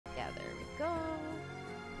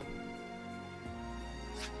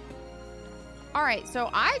Alright, so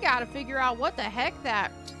I gotta figure out what the heck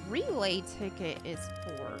that relay ticket is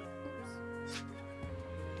for. Oops.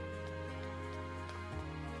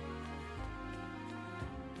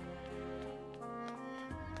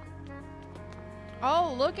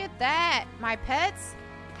 Oh, look at that. My pets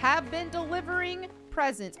have been delivering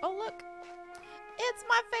presents. Oh, look. It's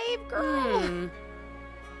my fave girl.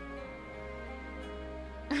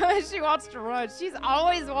 She wants to run. She's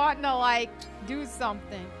always wanting to, like, do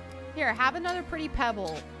something. Here, have another pretty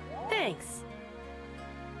pebble. Thanks.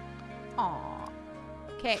 Aw.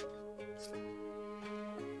 Okay.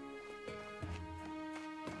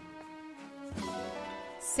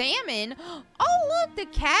 Salmon? Oh, look, the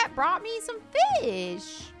cat brought me some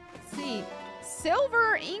fish. Let's see.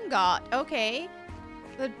 Silver ingot. Okay.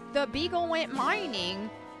 The beagle went mining.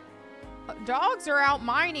 Dogs are out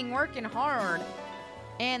mining, working hard.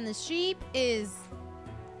 And the sheep is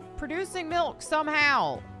producing milk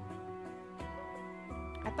somehow.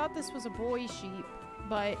 I thought this was a boy sheep,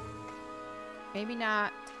 but maybe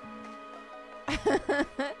not. All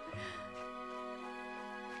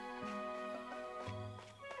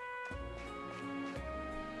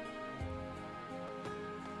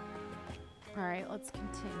right, let's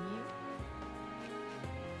continue.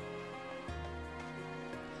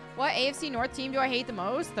 What AFC North team do I hate the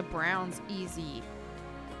most? The Browns. Easy.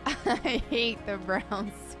 I hate the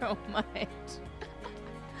Browns so much.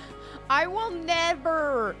 I will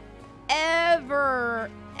never, ever,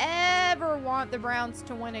 ever want the Browns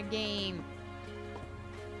to win a game.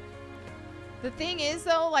 The thing is,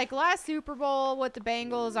 though, like last Super Bowl with the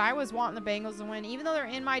Bengals, I was wanting the Bengals to win. Even though they're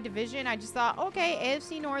in my division, I just thought, okay,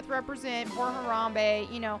 AFC North represent for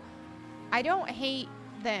Harambe. You know, I don't hate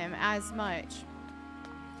them as much.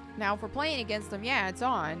 Now, if we're playing against them, yeah, it's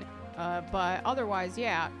on. But otherwise,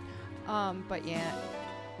 yeah. But yeah.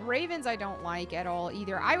 Ravens I don't like at all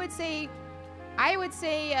either. I would say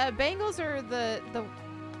Bengals are the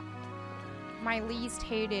my least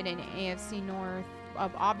hated in AFC North.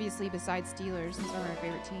 Obviously, besides Steelers, since they're my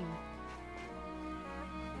favorite team.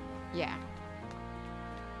 Yeah.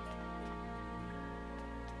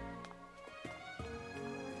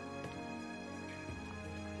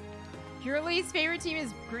 Your least favorite team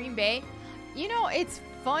is Green Bay? You know, it's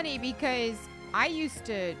funny because I used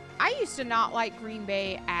to not like Green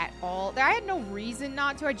Bay at all. I had no reason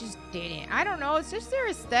not to. I just didn't. I don't know. It's just their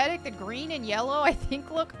aesthetic. The green and yellow, I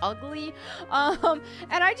think, look ugly. And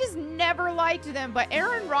I just never liked them. But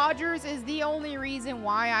Aaron Rodgers is the only reason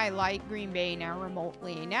why I like Green Bay now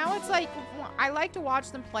remotely. Now it's like I like to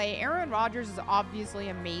watch them play. Aaron Rodgers is obviously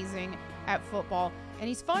amazing at football. And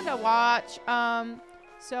he's fun to watch.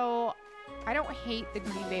 So I don't hate the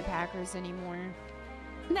Green Bay Packers anymore.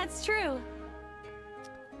 That's true.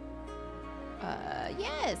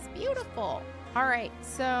 Yes, beautiful. All right,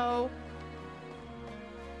 so...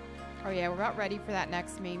 Oh, yeah, we're about ready for that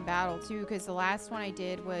next main battle, too, because the last one I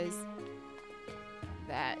did was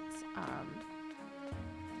that, I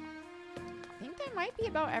think that might be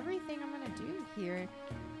about everything I'm going to do here.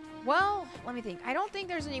 Well, let me think. I don't think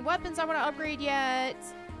there's any weapons I want to upgrade yet.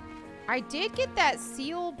 I did get that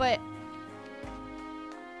seal, but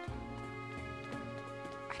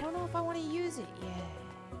I don't know if I want to use it yet.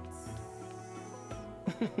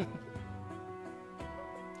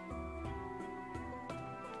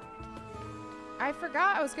 I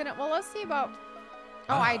forgot I was gonna... Well, let's see about...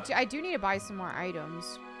 Oh, I do need to buy some more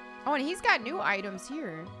items. Oh, and he's got new items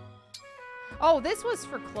here. Oh, this was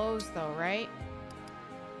for clothes, though, right?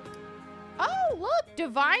 Oh, look!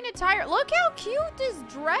 Divine attire. Look how cute this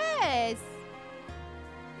dress!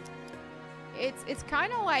 It's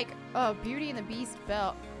kind of like a Beauty and the Beast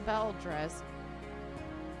Belle dress.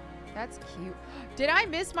 That's cute. Did I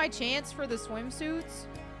miss my chance for the swimsuits?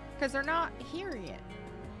 Because they're not here yet.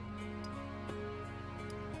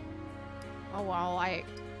 Oh, well, I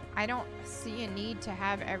don't see a need to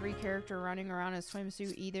have every character running around in a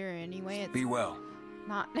swimsuit either anyway. It's Be well.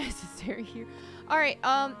 Not necessary here. Alright,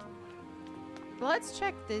 let's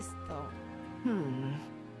check this, though.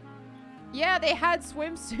 Yeah, they had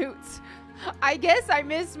swimsuits. I guess I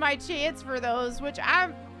missed my chance for those, which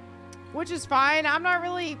is fine. I'm not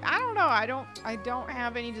really, I don't know. I don't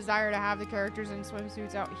have any desire to have the characters in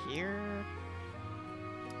swimsuits out here.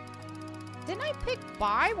 Didn't I pick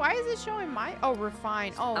buy? Why is it showing my, oh,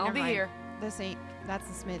 refine. Oh, I'll be here. This ain't, that's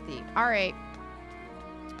the smithy. All right.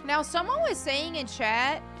 Now, someone was saying in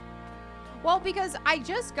chat, well, because I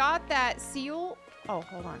just got that seal. Oh,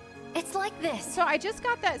 hold on. It's like this. So I just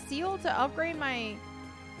got that seal to upgrade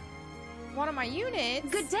one of my units.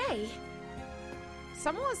 Good day.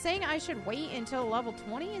 Someone was saying I should wait until level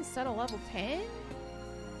 20 instead of level 10.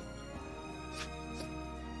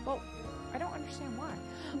 Well, I don't understand. understand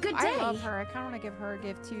why. Good day. I love her. I kind of want to give her a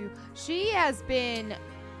gift too. She has been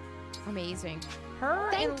amazing.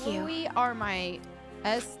 Her and Thank you. Louie are my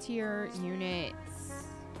S tier units.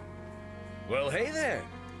 Well, hey there.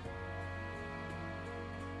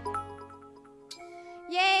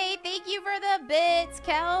 Yay! Thank you for the bits,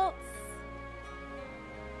 Celts.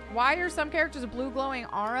 Why are some characters a blue glowing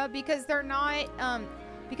aura? Because they're not,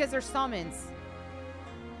 because they're summons.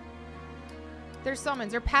 They're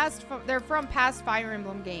summons. They're from past Fire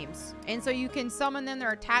Emblem games. And so you can summon them.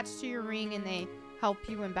 They're attached to your ring and they help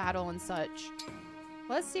you in battle and such.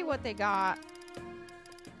 Let's see what they got.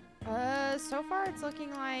 So far it's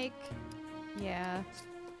looking like, yeah.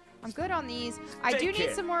 I'm good on these. I do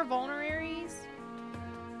need some more vulneraries.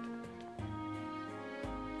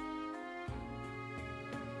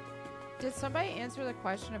 Did somebody answer the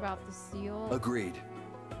question about the seal? Agreed.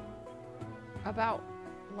 About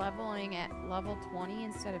leveling at level 20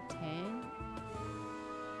 instead of 10?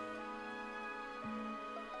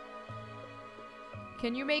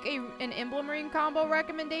 Can you make an emblem ring combo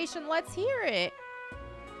recommendation? Let's hear it.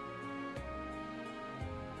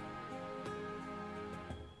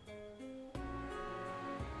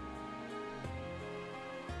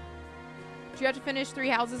 Do you have to finish 3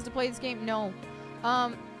 houses to play this game? No.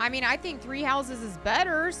 I mean, I think 3 houses is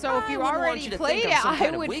better, so if you already played it, I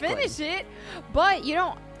would finish it. But you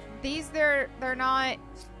don't, they're not,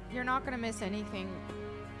 you're not gonna miss anything.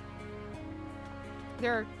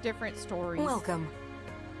 They're different stories. Welcome.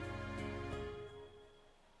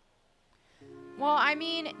 Well, I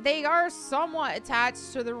mean, they are somewhat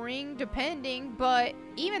attached to the ring, depending, but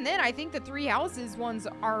even then, I think the 3 houses ones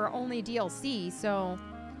are only DLC, so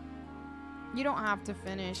you don't have to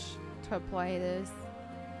finish to play this.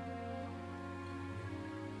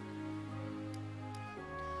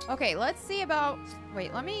 Okay, let's see about,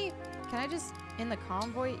 wait, can I just, in the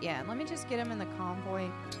convoy? Yeah, let me just get him in the convoy.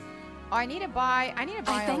 Oh, I need to buy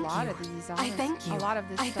a lot of these. I thank you. A lot of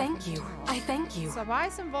this I stuff thank in you. general. I thank you. So buy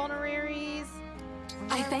some vulneraries.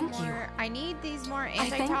 I thank you. I need these more I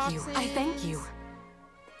antitoxins. thank you. I thank you.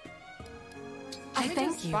 I Let me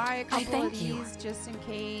thank just you. buy a couple I thank of you. these just in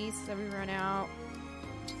case that we run out.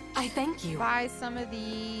 I thank you. Buy some of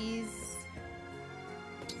these.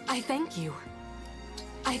 I thank you.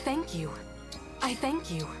 I thank you. I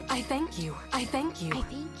thank you. I thank you. I thank you. I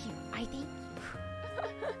thank you. I thank you.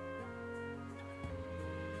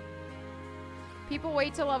 People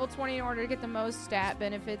wait till level 20 in order to get the most stat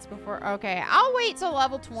benefits before. Okay, I'll wait till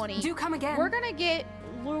level 20. Do come again. We're gonna get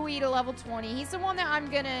Louie to level 20. He's the one that I'm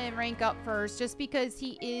gonna rank up first just because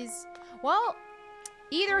he is, well,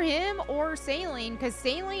 either him or Saline, because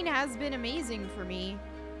Saline has been amazing for me.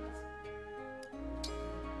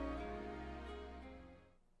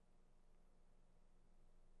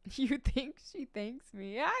 You think she thanks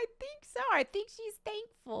me? Yeah, I think so. I think she's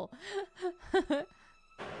thankful.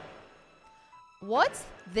 What's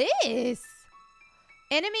this?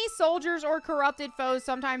 Enemy soldiers or corrupted foes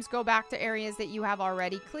sometimes go back to areas that you have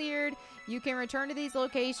already cleared. You can return to these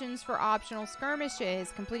locations for optional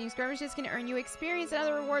skirmishes. Completing skirmishes can earn you experience and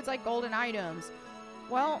other rewards like golden items.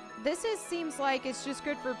 Well, seems like it's just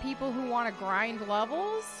good for people who want to grind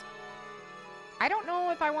levels. I don't know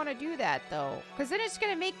if I want to do that though, because then it's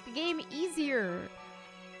going to make the game easier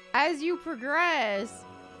as you progress.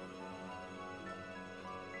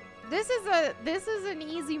 This is an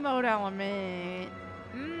easy mode element.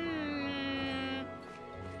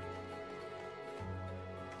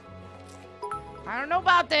 I don't know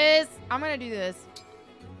about this. I'm gonna do this.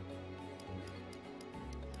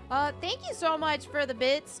 Thank you so much for the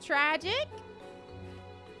bits, Tragic.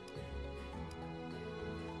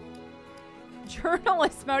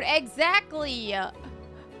 Journalist mode, exactly.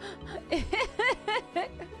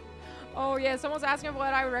 Oh yeah, someone's asking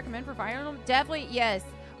what I would recommend for Fire Emblem. Definitely, yes.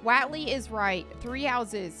 Watley is right. 3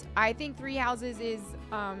 houses. I think 3 houses is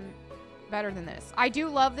better than this. I do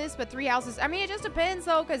love this, but 3 houses. I mean, it just depends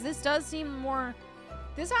though, because this does seem more.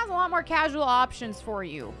 This has a lot more casual options for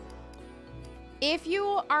you. If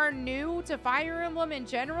you are new to Fire Emblem in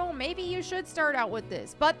general, maybe you should start out with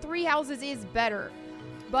this. But 3 houses is better.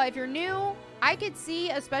 But if you're new, I could see,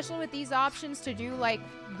 especially with these options, to do like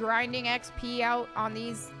grinding XP out on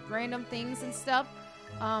these random things and stuff.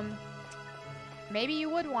 Maybe you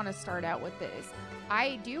would want to start out with this.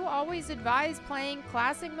 I do always advise playing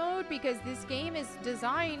classic mode because this game is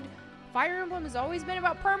designed. Fire Emblem has always been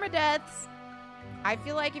about permadeaths. I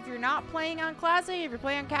feel like if you're not playing on classic, if you're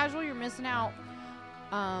playing on casual, you're missing out.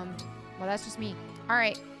 Well, that's just me. All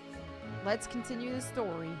right, let's continue the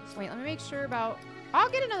story. Wait, let me make sure about. I'll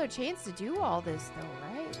get another chance to do all this though,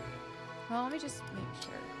 right? Well, let me just make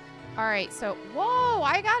sure. Alright, so, whoa,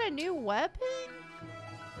 I got a new weapon?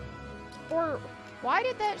 Or, why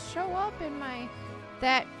did that show up in my,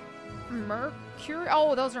 that Mercury,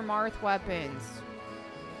 oh, those are Marth weapons.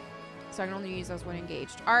 So I can only use those when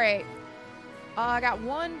engaged. Alright, I got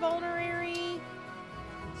one vulnerary.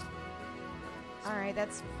 Alright,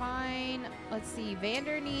 that's fine. Let's see,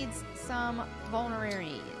 Vander needs some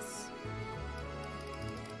vulneraries.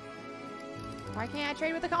 Why can't I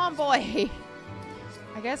trade with the convoy?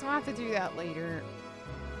 I guess we'll have to do that later.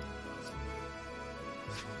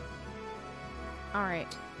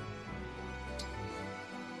 Alright.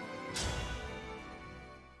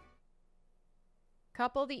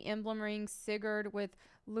 Couple the emblem ring Sigurd with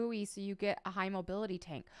Louis so you get a high mobility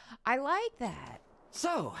tank. I like that.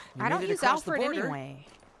 So, I don't use Alfred anyway.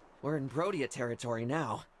 We're in Brodia territory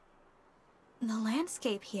now. The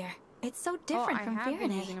landscape here, it's so different from I have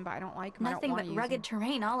been using Firene. them, but I don't like them. Nothing but rugged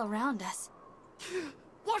terrain all around us.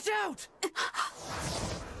 Watch out!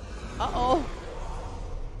 Uh-oh.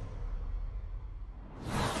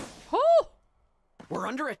 Oh! We're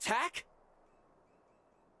under attack?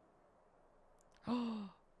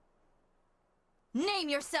 Name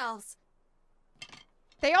yourselves!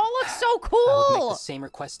 They all look so I would make cool! the same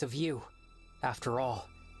request of you. After all,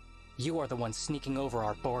 you are the one sneaking over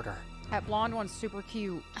our border. That blonde one's super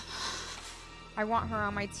cute. I want her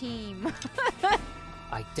on my team.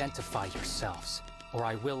 Identify yourselves, or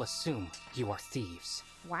I will assume you are thieves.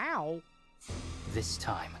 Wow. This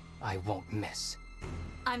time, I won't miss.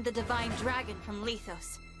 I'm the divine dragon from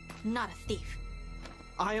Lethos, not a thief.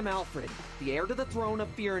 I am Alfred, the heir to the throne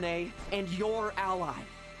of Firene, and your ally.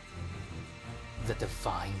 The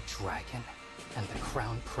Divine Dragon and the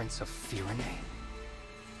Crown Prince of Firene?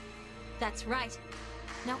 That's right.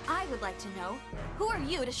 Now I would like to know, who are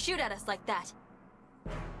you to shoot at us like that?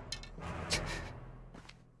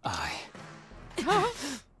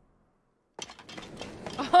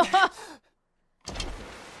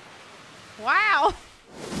 Wow.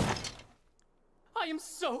 I am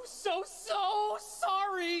so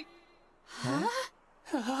sorry! Huh?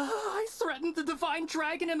 I threatened the Divine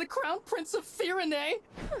Dragon and the Crown Prince of Firene.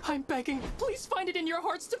 I'm begging, please find it in your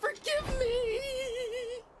hearts to forgive me!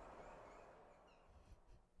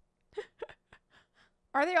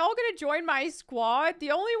 Are they all gonna join my squad?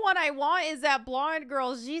 The only one I want is that blonde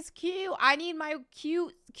girl. She's cute. I need my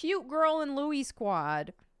cute girl in Louis'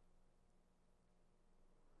 squad.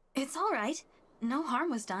 It's all right. No harm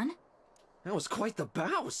was done. That was quite the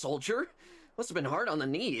bow, soldier. Must have been hard on the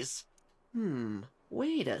knees.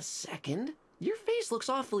 Wait a second. Your face looks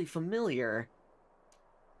awfully familiar.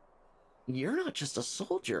 You're not just a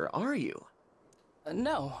soldier, are you?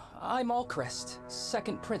 No, I'm Alchrist,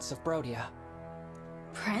 second Prince of Brodia.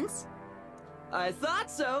 Prince? I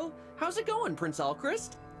thought so. How's it going, Prince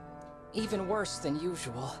Alchrist? Even worse than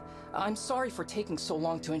usual. I'm sorry for taking so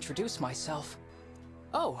long to introduce myself.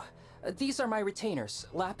 Oh, these are my retainers,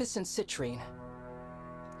 Lapis and Citrine.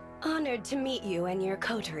 Honored to meet you and your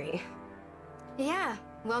coterie. Yeah,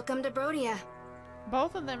 welcome to Brodia.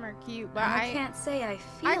 Both of them are cute, but I can't say I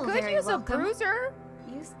feel I could very use welcome. a bruiser.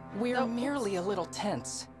 We're merely a little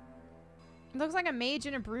tense. It looks like a mage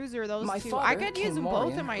and a bruiser, those My two. father, I could use King them both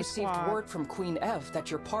Morian, in my received squad. word from Queen Ev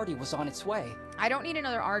that your party was on its way. I don't need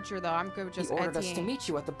another archer, though. I'm good with just He ordered us to Etienne. meet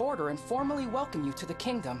you at the border and formally welcome you to the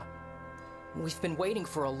kingdom. We've been waiting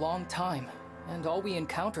for a long time, and all we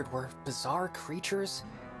encountered were bizarre creatures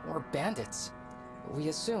or bandits. We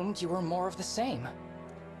assumed you were more of the same.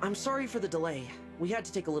 I'm sorry for the delay. We had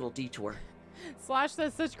to take a little detour. Slash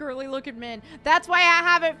says such girly looking men. That's why I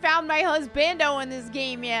haven't found my husbando in this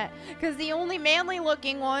game yet. Because the only manly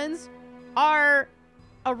looking ones are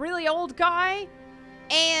a really old guy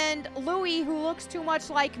and Louis, who looks too much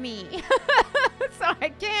like me. So I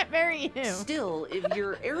can't marry him. Still, if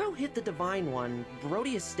your arrow hit the Divine One,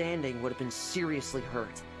 Brodia's standing would have been seriously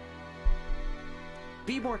hurt.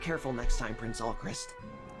 Be more careful next time, Prince Alchrist.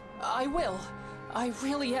 I will. I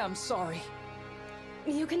really am sorry.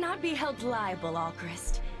 You cannot be held liable,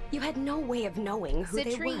 Alchrist. You had no way of knowing who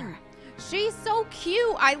they Citrine. were. She's so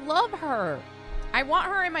cute. I love her. I want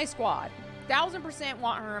her in my squad. 1000%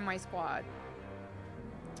 want her in my squad.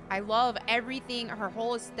 I love everything, her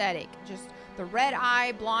whole aesthetic. Just the red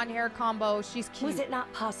eye, blonde hair combo. She's cute. Was it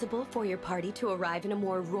not possible for your party to arrive in a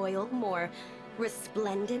more royal, more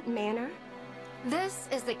resplendent manner? This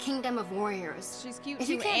is the Kingdom of Warriors. She's cute If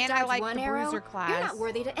too, you can't and dodge I like one the arrow, bruiser class. you're not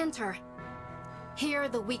worthy to enter. Here,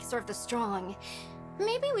 the weak serve the strong.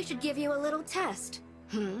 Maybe we should give you a little test.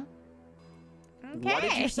 Okay. What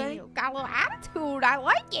did you say? Got a little attitude. I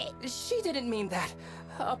like it. She didn't mean that.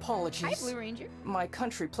 Apologies. Hi, Blue Ranger. My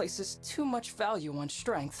country places too much value on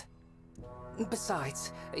strength.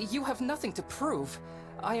 Besides, you have nothing to prove.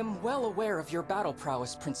 I am well aware of your battle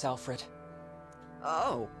prowess, Prince Alfred.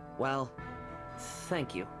 Oh, well,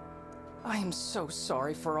 thank you. I am so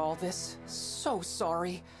sorry for all this. So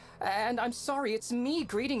sorry. And I'm sorry it's me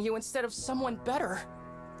greeting you instead of someone better.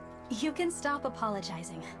 You can stop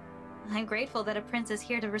apologizing. I'm grateful that a prince is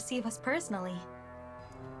here to receive us personally.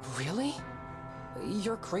 Really?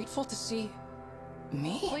 You're grateful to see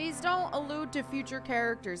me? Please don't allude to future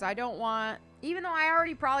characters. I don't want, even though I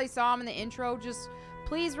already probably saw him in the intro, just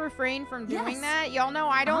please refrain from doing Yes. that. Y'all know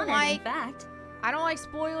I don't Honored, like, in fact. I don't like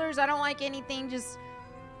spoilers. I don't like anything. Just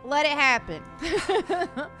let it happen.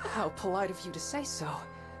 How polite of you to say so.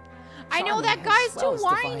 I know Charming that guy's as well too as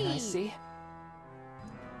divine, I whiny. see.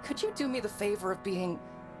 Could you do me the favor of being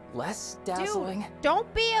less dazzling? Dude,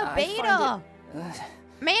 don't be a I beta. find it,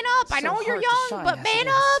 Man up. I so know you're hard to young, shine but as man it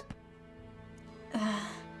is. up.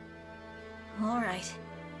 Alright.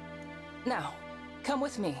 Now, come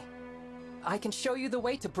with me. I can show you the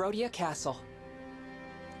way to Brodia Castle.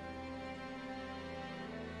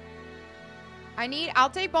 I'll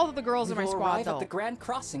take both of the girls We in my will squad, arrive though. at the Grand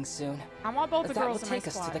Crossing soon. I want both the That girls will in my take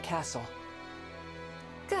us to squad. the castle.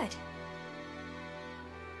 Good.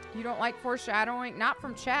 You don't like foreshadowing? Not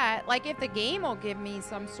from chat. Like, if the game will give me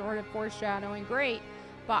some sort of foreshadowing, great.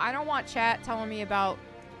 But I don't want chat telling me about,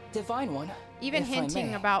 Divine One, even if I hinting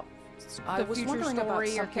may. about I the was future wondering about story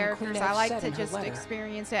or something characters. Queen I Eve like said to in her just letter.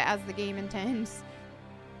 experience it as the game intends.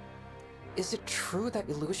 Is it true that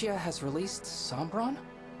Illusia has released Sombron?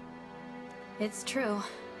 It's true.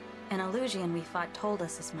 An Illusion we fought told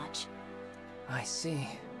us as much. I see.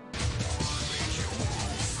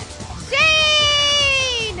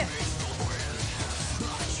 Shane!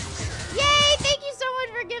 Yay! Thank you so much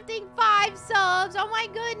for gifting 5 subs. Oh my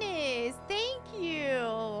goodness. Thank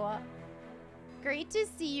you. Great to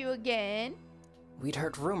see you again. We'd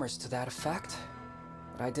heard rumors to that effect,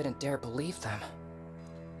 but I didn't dare believe them.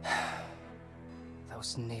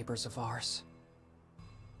 Those neighbors of ours.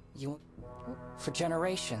 For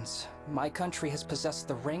generations, my country has possessed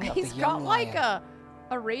the ring of the He's young got like lion.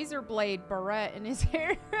 a razor blade barrette in his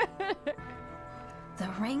hair. The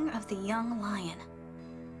Ring of the Young Lion.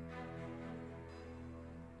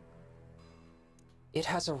 It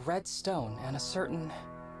has a red stone, and a certain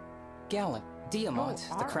gallant Diamant,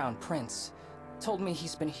 the crown prince, told me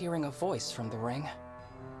he's been hearing a voice from the ring.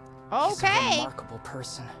 He's a Okay. remarkable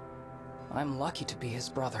person. I'm lucky to be his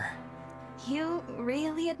brother. You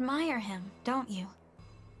really admire him, don't you?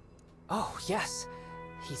 Oh, yes.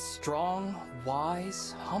 He's strong,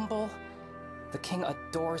 wise, humble. The king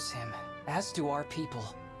adores him, as do our people.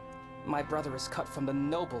 My brother is cut from the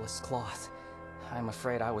noblest cloth. I'm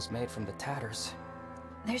afraid I was made from the tatters.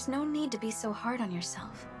 There's no need to be so hard on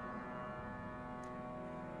yourself.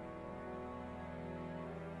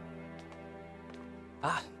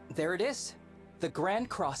 Ah, there it is. The Grand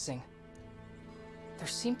Crossing. There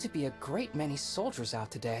seem to be a great many soldiers out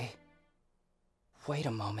today. Wait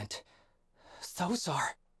a moment. Those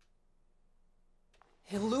are...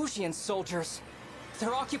 Illusion soldiers!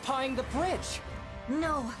 They're occupying the bridge!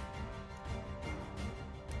 No!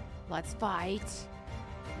 Let's fight.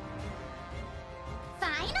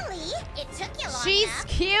 Finally! It took you long She's enough.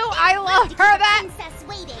 cute. I love To her. keep a That. princess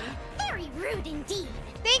waiting. Very rude indeed.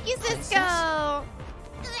 Thank you, Cisco.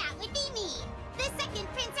 That would be me. The second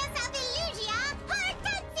princess of Illusia,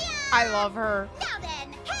 Hortensia! I love her. Now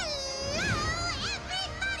then, hello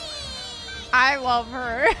everybody! I love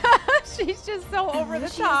her. She's just so over the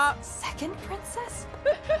Illusia's top. Second princess?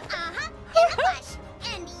 Uh-huh, in the flesh.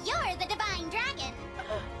 And you're the divine dragon.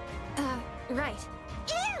 Right.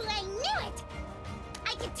 Ew, I knew it!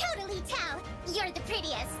 I could totally tell. You're the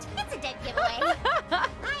prettiest. It's a dead giveaway.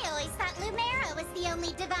 I always thought Lumera was the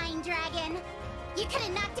only divine dragon. You could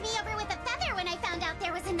have knocked me over with a feather when I found out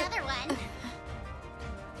there was another one.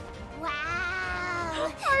 Wow.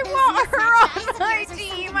 I Those want her mismatched eyes on of my yours are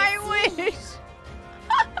team. something I to see. wish.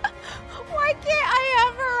 Why can't I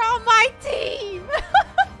have her on my team?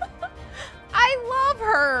 I love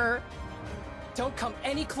her. Don't come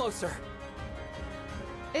any closer!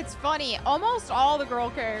 It's funny. Almost all the girl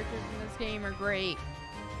characters in this game are great.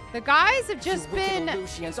 The guys have just You wicked been...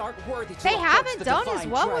 Illusians aren't worthy to They approach haven't the done as divine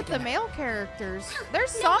well with the dragon. male characters.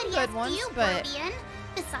 There's some Nobody good asked ones, you, but Brodian.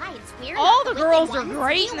 Besides, we're all not the wicked girls are ones,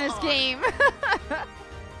 great you in this are. game.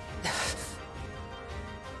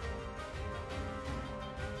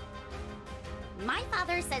 My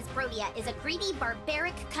father says Brodia is a greedy,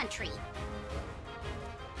 barbaric country.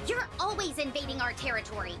 You're always invading our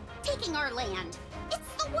territory, taking our land.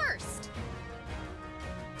 It's the worst.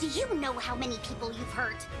 Do you know how many people you've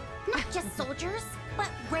hurt? Not just soldiers, but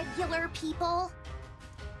regular people.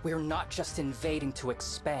 We're not just invading to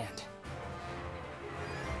expand.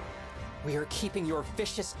 We are keeping your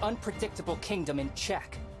vicious, unpredictable kingdom in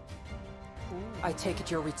check. I take it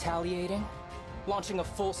you're retaliating? Launching a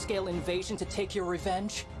full-scale invasion to take your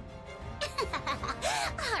revenge?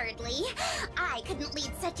 Hardly. I couldn't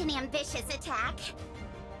lead such an ambitious attack.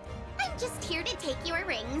 I'm just here to take your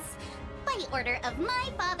rings. By order of my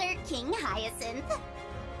father, King Hyacinth.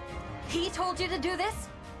 He told you to do this?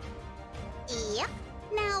 Yep.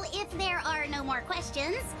 Now, if there are no more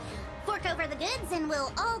questions, fork over the goods and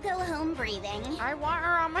we'll all go home breathing. I want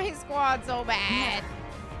her on my squad so bad.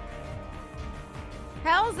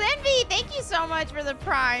 Hell's Envy, thank you so much for the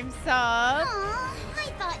Prime sub. Aw,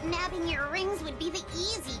 I thought nabbing your rings would be the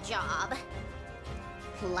easy job.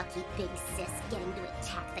 Lucky big sis getting to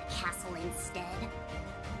attack the castle instead.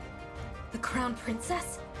 The Crown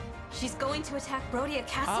Princess? She's going to attack Brodia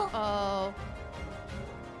Castle? Uh-oh.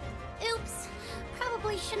 Oops.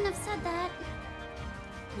 Probably shouldn't have said that.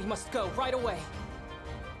 We must go right away.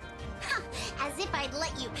 Ha! As if I'd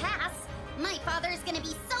let you pass. My father's gonna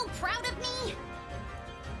be so proud of me.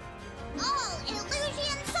 All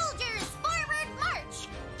Illusion soldiers, forward march!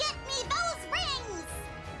 Get me those rings!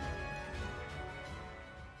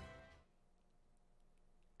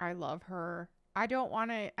 I love her. I don't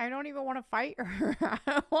even want to fight her.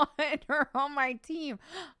 I want her on my team.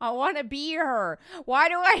 I want to be her. Why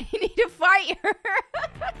do I need to fight her?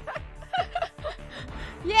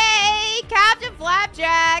 Yay! Captain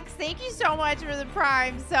Flapjacks! Thank you so much for the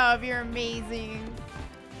Prime sub. You're amazing.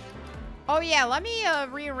 Oh yeah, let me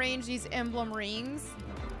rearrange these emblem rings.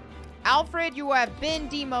 Alfred, you have been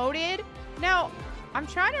demoted. Now, I'm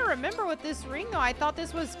trying to remember with this ring though. I thought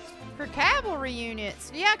this was for cavalry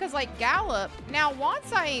units. Yeah, because like Gallop. Now,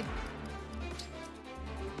 once I...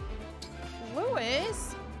 Louis,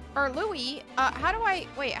 how do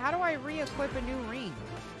I re-equip a new ring?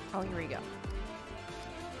 Oh, here we go.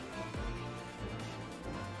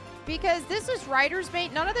 Because this is Rider's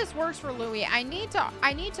Mate. None of this works for Louis. I need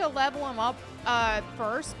to level him up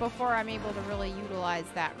first before I'm able to really utilize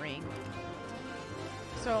that ring.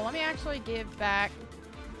 So let me actually give back.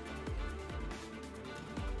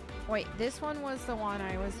 Wait, this one was the one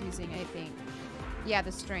I was using, I think. Yeah,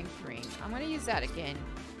 the strength ring. I'm going to use that again.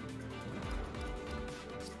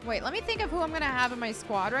 Wait, let me think of who I'm going to have in my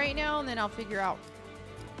squad right now, and then I'll figure out.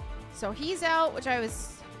 So he's out, which I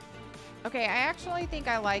was... Okay, I actually think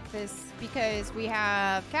I like this because we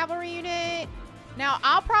have cavalry unit. Now,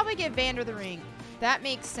 I'll probably give Vander the ring. That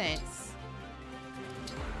makes sense.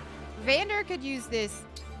 Vander could use this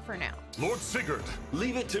for now. Lord Sigurd,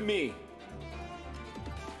 leave it to me.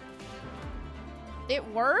 It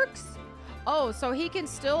works? Oh, so he can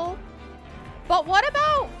still... But what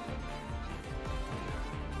about...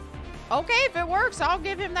 Okay, if it works, I'll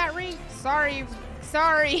give him that ring. Sorry.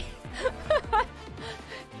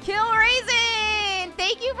 Kill Raisin!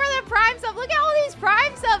 Thank you for the Prime sub. Look at all these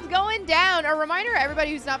Prime subs going down. A reminder,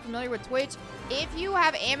 everybody who's not familiar with Twitch, if you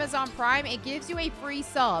have Amazon Prime, it gives you a free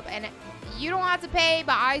sub. And you don't have to pay,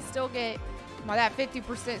 but I still get that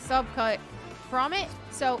 50% sub cut from it.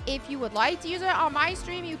 So if you would like to use it on my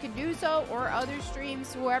stream, you can do so, or other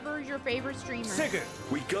streams, whoever's your favorite streamer. Sigurd,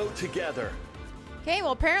 we go together. Okay,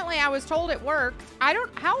 well apparently I was told it worked. I don't,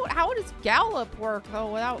 how does Gallop work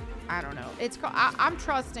though without, I don't know. It's, I'm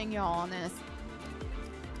trusting y'all on this.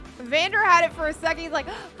 Vander had it for a second. He's like,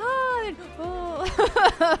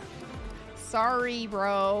 oh. Sorry,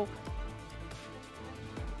 bro.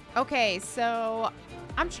 Okay, so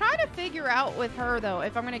I'm trying to figure out with her though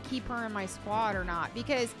if I'm gonna keep her in my squad or not,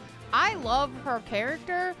 because I love her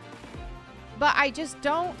character, but I just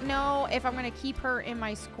don't know if I'm gonna keep her in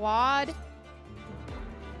my squad.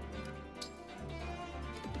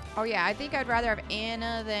 Oh yeah, I think I'd rather have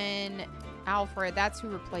Anna than Alfred. That's who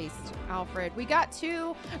replaced Alfred. We got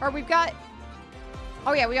two, or we've got,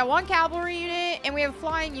 oh yeah, we got one cavalry unit and we have a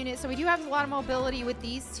flying unit, so we do have a lot of mobility with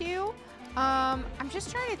these two. I'm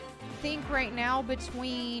just trying to think right now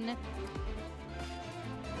between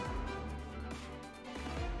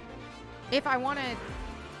if I want to,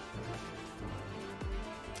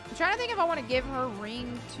 I'm trying to think if I want to give her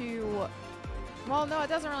ring to, well, no, it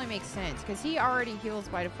doesn't really make sense because he already heals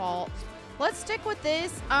by default. Let's stick with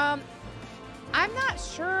this. I'm not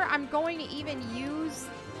sure I'm going to even use,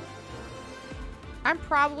 I'm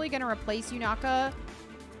probably going to replace Yunaka.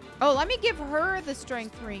 Oh, let me give her the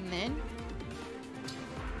strength ring then.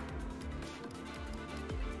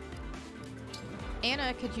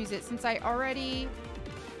 Anna could use it since I already,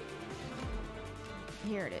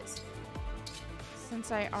 here it is.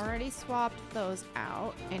 Since I already swapped those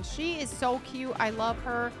out, and she is so cute. I love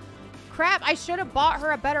her. Crap, I should have bought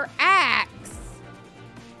her a better axe.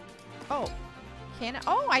 Oh,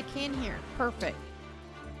 oh, I can hear. Perfect.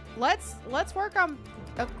 Let's work on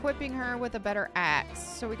equipping her with a better axe.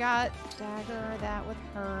 So we got dagger, that with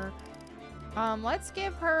her. Let's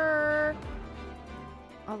give her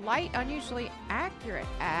a light, unusually accurate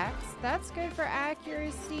axe. That's good for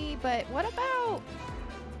accuracy, but what about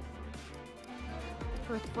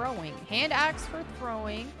for throwing? Hand axe for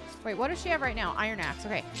throwing. Wait, what does she have right now? Iron axe.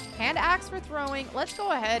 Okay, hand axe for throwing. Let's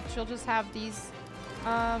go ahead. She'll just have these.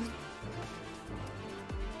 I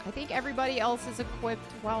think everybody else is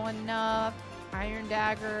equipped well enough. Iron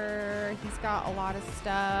dagger. He's got a lot of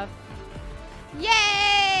stuff.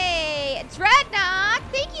 Yay! Dreadnought,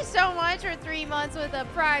 thank you so much for 3 months with a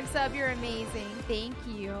Prime sub. You're amazing. Thank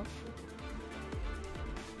you.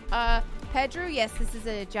 Pedro, yes, this is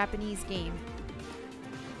a Japanese game.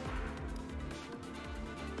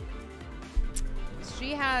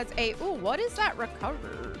 She has a... Ooh, what is that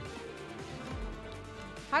recover?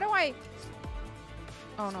 How do I...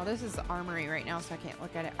 Oh, no, this is the armory right now, so I can't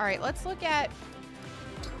look at it. All right, let's look at...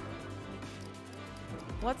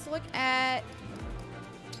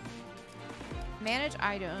 Manage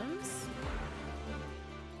items.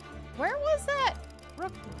 Where was that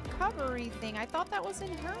recovery thing? I thought that was in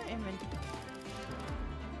her inventory.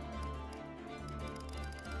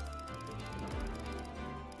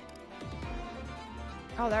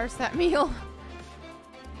 Oh, there's that meal.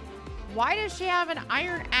 Why does she have an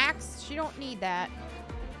iron axe? She don't need that.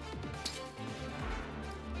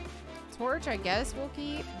 Torch, I guess we'll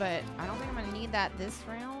keep, but I don't think I'm gonna need that this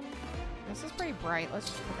round. This is pretty bright. Let's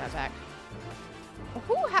just put that back.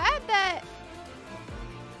 Who had that?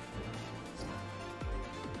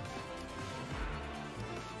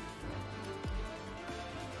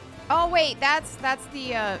 Oh wait, that's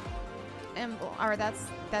the emblem, or that's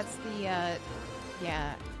the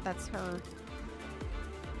yeah, that's her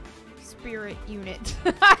spirit unit.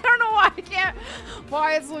 I don't know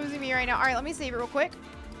why it's losing me right now. All right, let me save it real quick.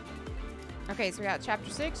 Okay, so we got chapter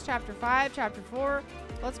 6, chapter 5, chapter 4.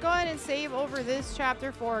 Let's go ahead and save over this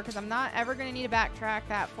chapter 4 because I'm not ever going to need to backtrack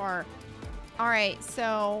that far. All right,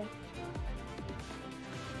 so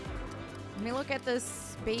let me look at the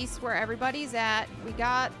space where everybody's at. We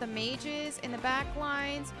got the mages in the back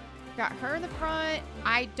lines. We got her in the front.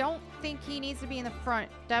 I don't think he needs to be in the front.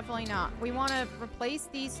 Definitely not. We want to replace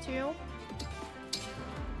these two.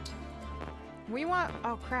 We want...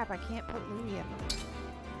 Oh, crap. I can't put Louie in.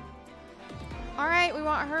 All right, we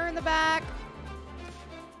want her in the back.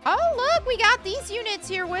 Oh, look, we got these units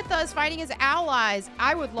here with us fighting as allies.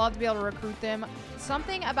 I would love to be able to recruit them.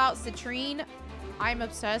 Something about Citrine I'm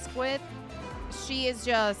obsessed with. She is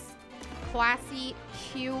just classy,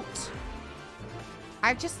 cute.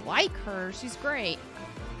 I just like her. She's great.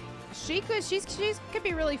 She could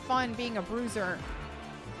be really fun being a bruiser.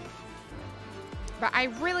 But I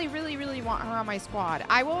really, really, really want her on my squad.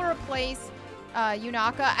 I will replace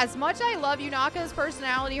Yunaka. As much as I love Yunaka's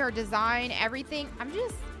personality, her design, everything,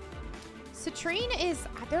 Citrine is,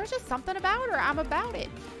 there's just something about her. I'm about it.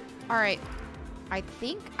 All right. I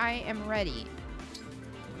think I am ready.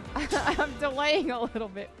 I'm delaying a little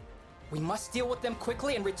bit. We must deal with them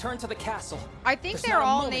quickly and return to the castle. I think they're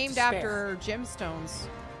all named after gemstones.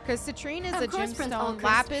 Because Citrine is a gemstone.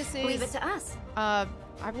 Lapis is... Leave it to us. I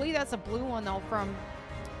believe that's a blue one, though, from...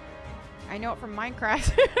 I know it from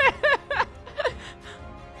Minecraft.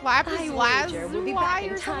 Lapis lazuli will be back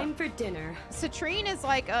in time for dinner. Citrine is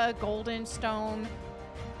like a golden stone,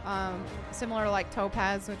 similar to like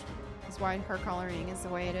topaz, which is why her coloring is the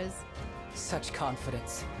way it is. Such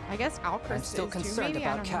confidence. I guess Alcris I'm still concerned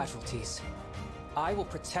about casualties. I will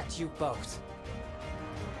protect you both.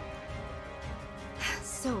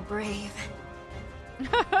 So brave.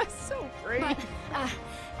 So brave. But,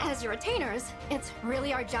 as your retainers, it's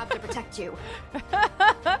really our job to protect you.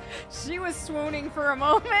 She was swooning for a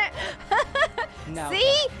moment. Now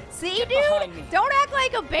See, dude? Don't act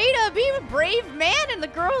like a beta. Be a brave man and the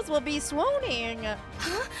girls will be swooning.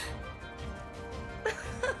 Huh?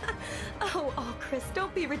 Oh, Chris,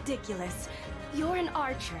 don't be ridiculous. You're an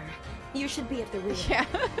archer. You should be at the rear. Yeah.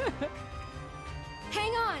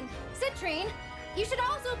 Hang on. Citrine, you should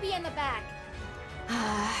also be in the back.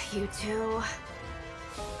 You two.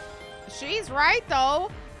 She's right, though.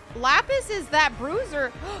 Lapis is that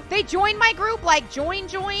bruiser. They joined my group, like joined.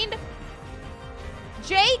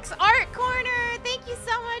 Jake's Art Corner. Thank you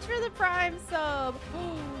so much for the Prime sub.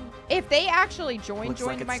 If they actually joined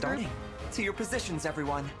my group. To your positions,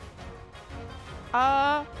 everyone.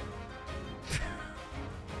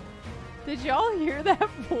 Did y'all hear that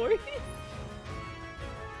voice?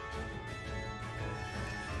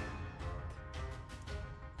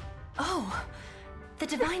 Oh, the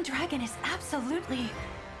Divine Dragon is absolutely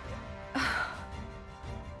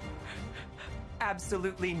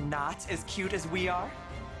absolutely not as cute as we are?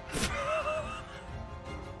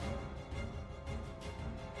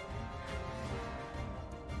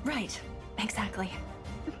 Right, exactly.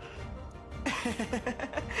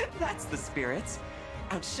 That's the spirit.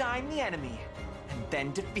 Outshine the enemy, and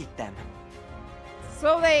then defeat them.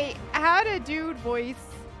 So they had a dude voice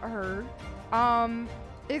her.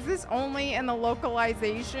 Is this only in the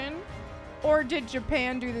localization? Or did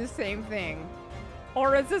Japan do the same thing?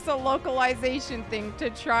 Or is this a localization thing to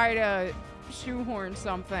try to shoehorn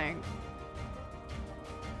something?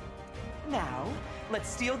 Now, let's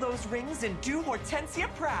steal those rings and do Hortensia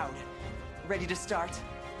proud. Ready to start?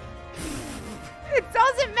 It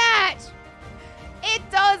doesn't match! It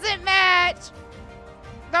doesn't match!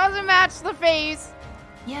 Doesn't match the face.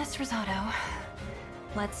 Yes, Rosado.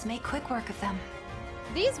 Let's make quick work of them.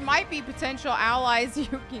 These might be potential allies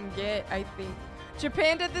you can get, I think.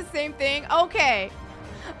 Japan did the same thing. Okay.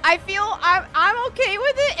 I feel I'm okay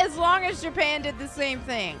with it as long as Japan did the same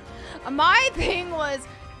thing. My thing was,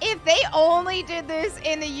 if they only did this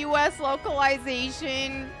in the US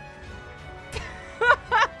localization...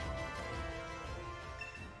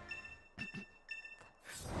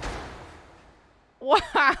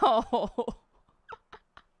 Wow.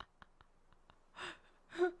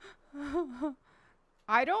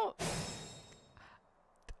 I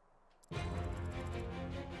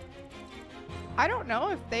don't know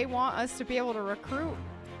if they want us to be able to recruit.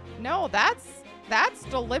 No, that's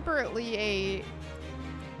deliberately a...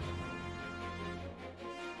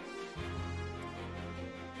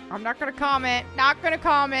 I'm not gonna comment. Not gonna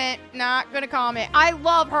comment. Not gonna comment. I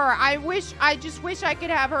love her. I just wish I could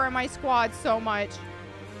have her in my squad so much.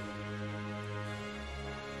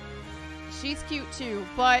 She's cute too.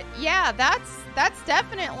 But yeah, that's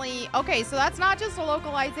definitely... Okay, so that's not just a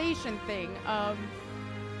localization thing.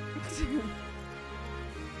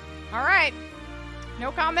 Alright.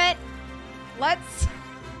 No comment. Let's...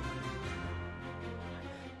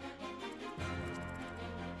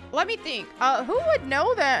 Let me think. Who would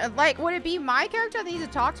know that? Like, would it be my character that needs to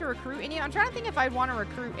talk to recruit any? I'm trying to think if I'd want to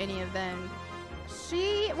recruit any of them.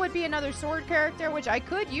 She would be another sword character, which I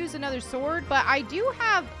could use another sword, but I do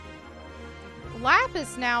have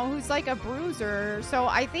Lapis now, who's like a bruiser, so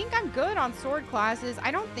I think I'm good on sword classes.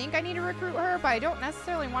 I don't think I need to recruit her, but I don't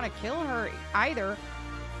necessarily want to kill her either.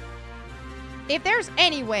 If there's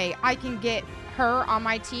any way I can get her on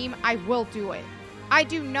my team, I will do it. I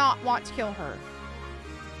do not want to kill her.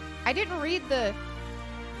 I didn't read the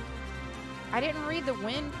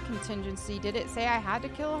win contingency. Did it say I had to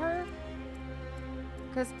kill her?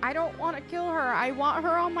 Because I don't want to kill her. I want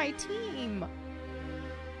her on my team.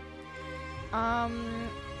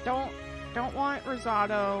 Don't want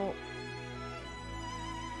Rosado.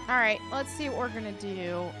 Alright, let's see what we're gonna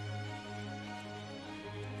do.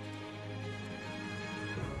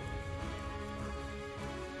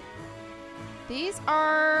 These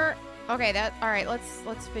are... Okay, alright,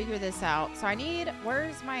 let's figure this out. So I need...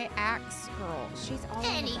 Where's my axe girl? She's all...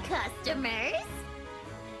 Any customers?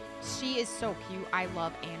 She is so cute. I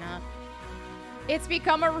love Anna. It's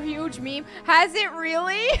become a huge meme. Has it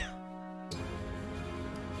really?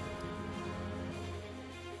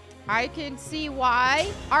 I can see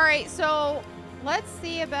why. Alright, so let's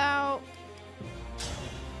see about...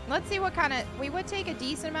 Let's see what kind of... We would take a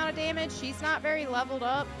decent amount of damage. She's not very leveled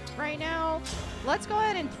up right now. Let's go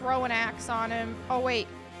ahead and throw an axe on him. Oh, wait.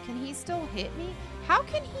 Can he still hit me? How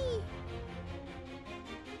can he...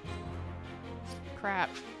 Crap.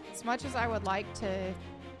 As much as I would like to...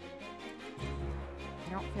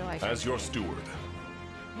 I don't feel like... As your steward.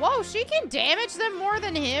 Whoa, she can damage them more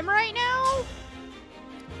than him right now?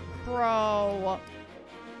 Bro.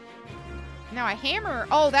 Now a hammer...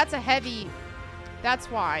 Oh, that's a heavy... That's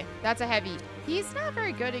why. That's a heavy. He's not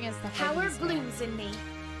very good against the heavies. Power blooms in me.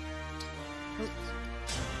 Oops.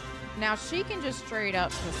 Now she can just straight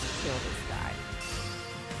up just kill this guy.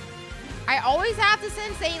 I always have to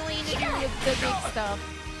send Saline to do the big stuff.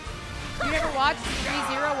 You never watched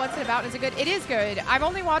ReZero? What's it about? Is it good? It is good. I've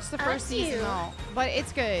only watched the first season though, but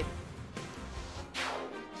it's good.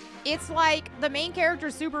 It's like the main character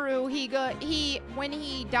Subaru, when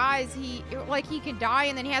he dies, he can die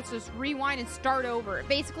and then he has to just rewind and start over.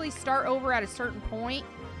 Basically start over at a certain point.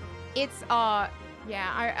 It's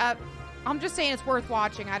yeah, I'm just saying it's worth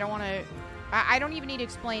watching. I don't want to I don't even need to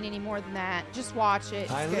explain any more than that. Just watch it.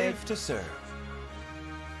 It's I good. live to serve.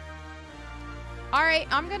 All right,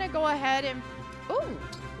 I'm going to go ahead and ooh,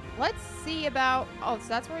 let's see about so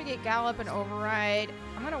that's where we get Gallop and Override.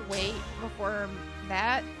 I'm going to wait before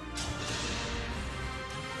that.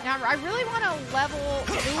 Now, I really want to level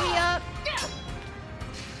Louie up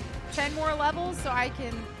 10 more levels so I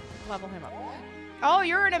can level him up. Oh,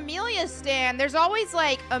 you're an Amelia stan. There's always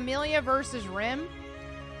like Amelia versus Rim.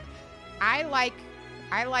 I like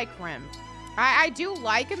Rim. I do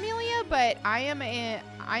like Amelia, but I am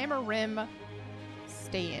a Rim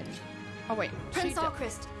stan. Oh wait, Prince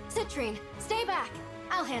Alchrist, Citrine, stay back.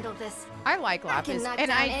 I'll handle this. I like I can Lapis, knock and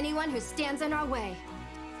down anyone who stands in our way.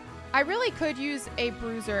 I really could use a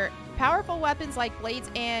bruiser. Powerful weapons like blades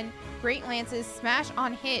and great lances smash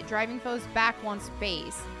on hit, driving foes back one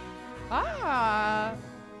space. Ah.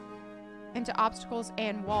 Into obstacles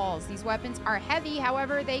and walls. These weapons are heavy,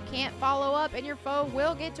 however, they can't follow up and your foe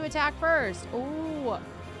will get to attack first. Ooh.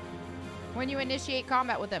 When you initiate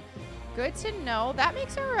combat with them. Good to know. That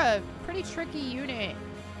makes her a pretty tricky unit.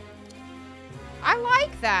 I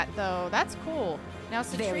like that, though. That's cool. Now,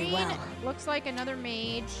 Citrine looks like another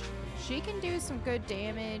mage. She can do some good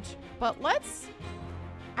damage, but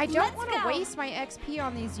I don't want to waste my XP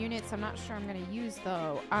on these units I'm not sure I'm going to use,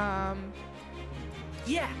 though.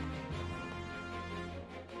 Yeah.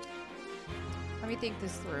 Let me think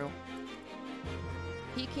this through.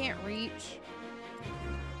 He can't reach.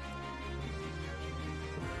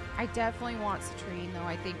 I definitely want Citrine, though,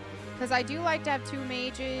 I think. Because I do like to have 2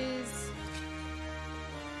 mages.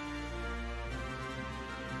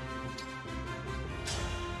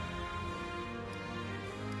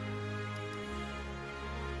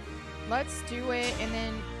 Let's do it, and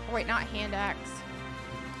then... Oh, wait, not hand axe.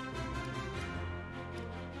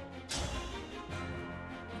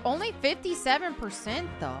 Only 57%,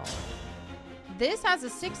 though. This has a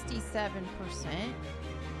 67%.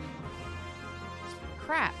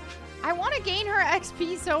 Crap. I want to gain her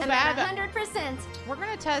XP so bad. 100%. We're going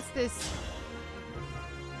to test this.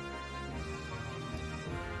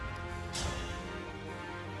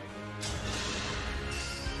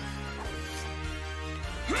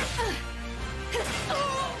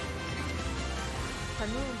 If I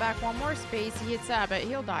move him back one more space, he hits that, but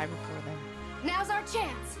he'll die before then. Now's our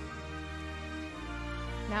chance.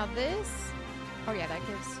 Now this, oh yeah, that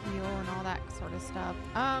gives heal and all that sort of stuff.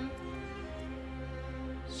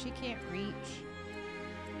 She can't reach.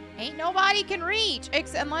 Ain't nobody can reach,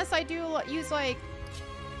 unless I do use like.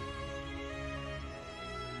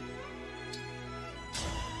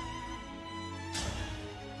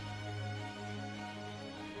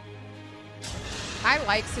 I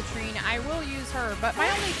like Citrine. I will use her, but my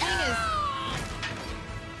only thing is.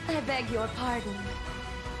 I beg your pardon.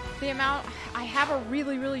 The amount, I have a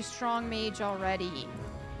really, really strong mage already.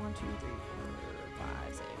 1, 2, 3, 4, 5,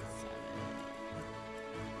 6, 7.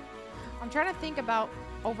 I'm trying to think about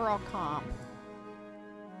overall comp.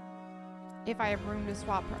 If I have room to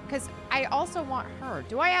swap her. Because I also want her.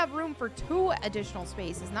 Do I have room for 2 additional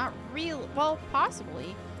spaces? Not real, well,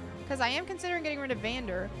 possibly. Because I am considering getting rid of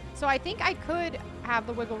Vander. So I think I could have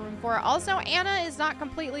the wiggle room for it. Also, Anna is not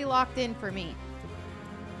completely locked in for me.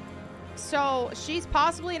 So she's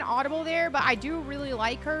possibly an audible there, but I do really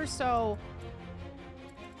like her, so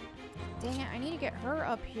dang it, I need to get her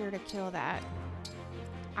up here to kill that.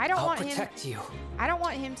 I don't want him. I'll protect you. I don't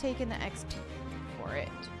want him taking the XP for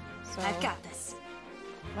it. So I've got this.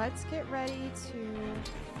 Let's get ready to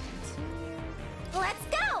continue. Let's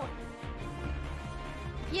go!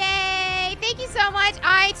 Yay! Thank you so much,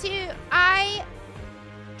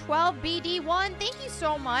 I12BD1. Thank you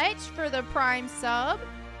so much for the Prime sub.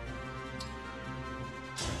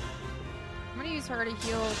 I'm gonna use her to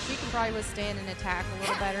heal. She can probably withstand an attack a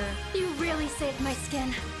little better. You really saved my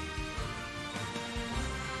skin.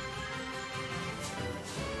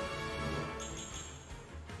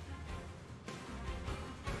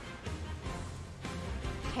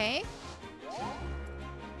 Okay.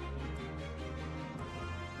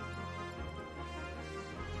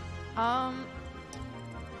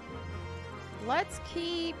 Let's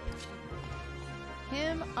keep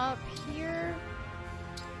him up here.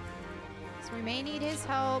 So we may need his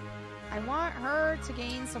help. I want her to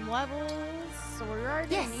gain some levels, so we are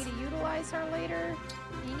going to need to utilize her later.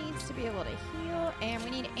 He needs to be able to heal, and we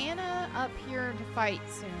need Anna up here to fight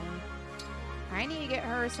soon. I need to get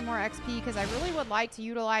her some more XP because I really would like to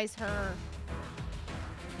utilize her.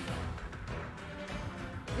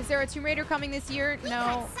 Is there a Tomb Raider coming this year?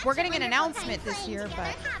 No. We're getting an announcement this year,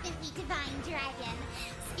 but... Haven't we, Divine Dragon?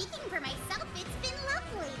 Speaking for myself, it's been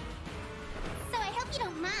lovely. So I hope you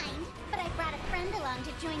don't mind, but I brought a friend along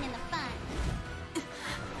to join in the fun.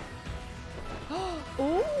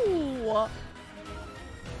 Ooh!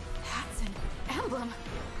 That's an emblem.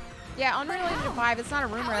 Yeah, Unreal Engine 5, it's not a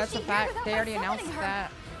rumor, that's a fact. They already announced that.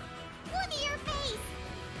 Look at your face!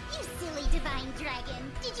 You silly Divine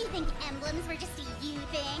Dragon. Did you think emblems were just a you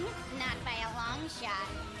thing? Not by a long shot.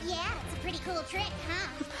 Yeah, it's a pretty cool trick, huh?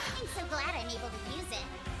 I'm so glad I'm able to use it.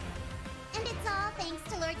 And it's all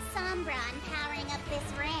Sombron powering up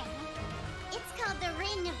this ring. It's called the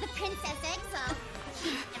Ring of the Princess Exile.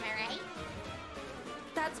 Am I right?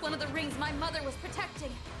 That's one of the rings my mother was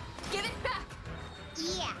protecting. Give it back!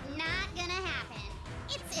 Yeah, not gonna happen.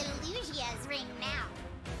 It's Illusia's ring now.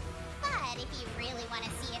 But if you really want to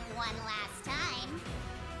see it one last time,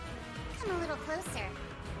 come a little closer.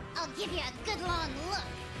 I'll give you a good long look.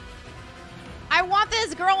 I want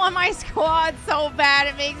this girl on my squad so bad.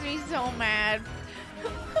 It makes me so mad.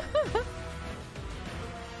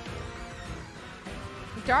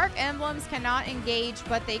 Dark emblems cannot engage,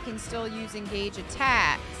 but they can still use engage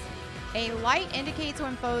attacks. A light indicates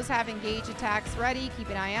when foes have engage attacks ready. Keep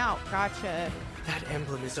an eye out. Gotcha. That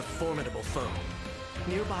emblem is a formidable foe.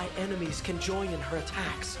 Nearby enemies can join in her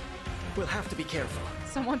attacks. We'll have to be careful.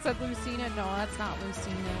 Someone said Lucina. No, that's not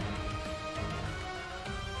Lucina.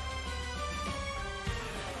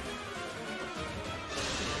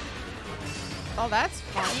 Oh, that's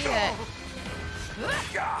funny that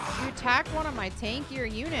you attacked one of my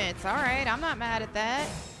tankier units. All right, I'm not mad at that.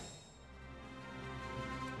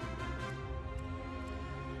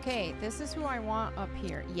 Okay, this is who I want up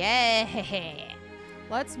here. Yeah.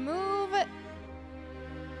 Let's move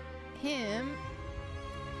him.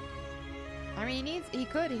 I mean, he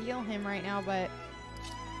could heal him right now, but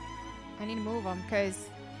I need to move him because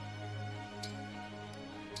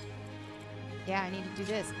yeah, I need to do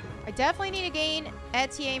this. I definitely need to gain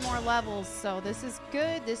Etienne more levels, so this is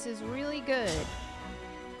good. This is really good.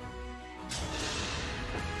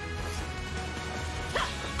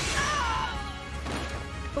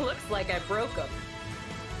 Looks like I broke him.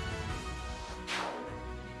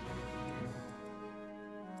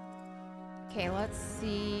 Okay, let's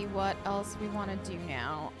see what else we want to do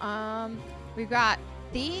now. We've got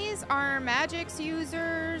these are magics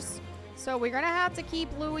users, so we're gonna have to keep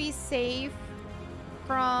Louis safe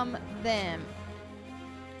from them.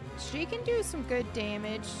 She can do some good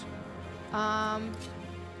damage.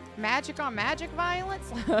 Magic on magic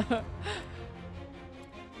violence.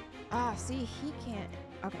 See, he can't.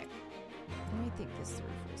 Okay, let me think this through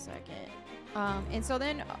for a second. And so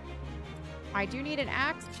then I do need an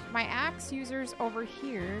axe. My axe user's over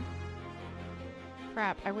here.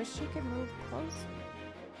 Crap, I wish she could move close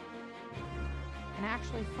and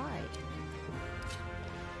actually fight.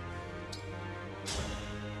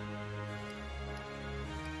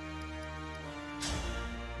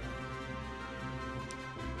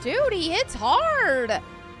 Dude, he hits hard.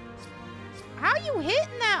 How you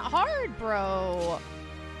hitting that hard, bro?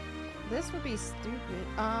 This would be stupid.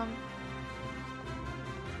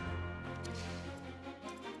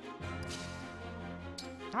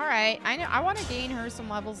 Alright, I know I want to gain her some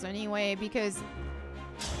levels anyway because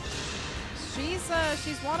she's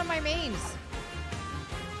one of my mains.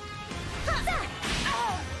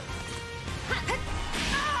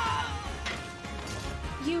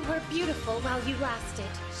 You were beautiful while you lasted.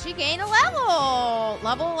 She gained a level!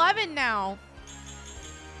 Level 11 now.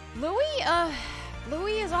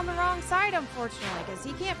 Louis is on the wrong side, unfortunately, because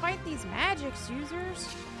he can't fight these magics users.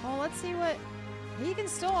 Well, let's see what... He can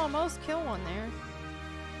still almost kill one there.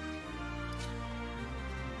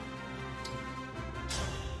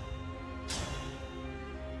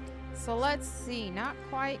 So let's see. Not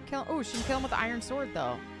quite kill... Oh, she can kill him with the iron sword,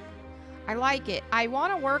 though. I like it. I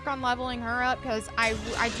want to work on leveling her up because I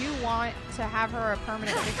do want to have her a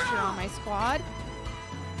permanent fixture on my squad.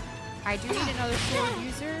 I do need another sword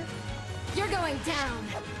user. You're going down.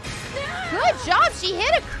 Good job. She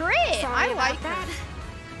hit a crit. Sorry I like about that. her.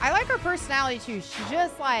 I like her personality too. She's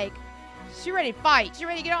just like, she's ready to fight. She's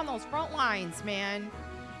ready to get on those front lines, man.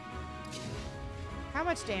 How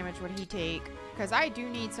much damage would he take? Because I do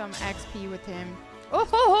need some XP with him.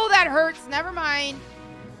 Oh, that hurts. Never mind.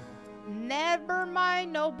 Never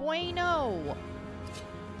mind, no bueno.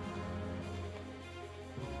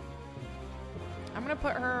 I'm gonna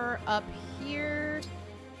put her up here.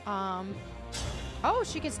 Oh,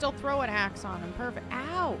 she can still throw an axe on him. Perfect.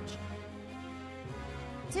 Ouch.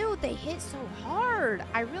 Dude, they hit so hard.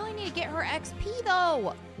 I really need to get her XP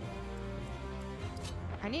though.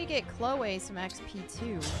 I need to get Chloe some XP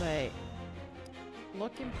too, but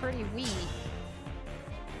looking pretty weak.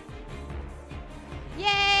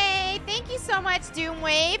 Yay! Thank you so much,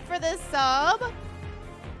 Doomwave, for the sub.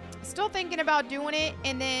 Still thinking about doing it,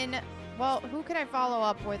 and then, well, who can I follow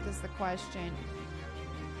up with is the question.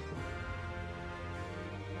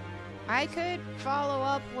 I could follow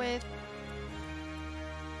up with...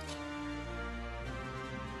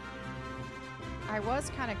 I was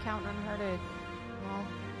kind of counting on her to... Well,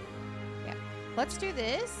 yeah. Let's do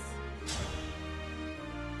this.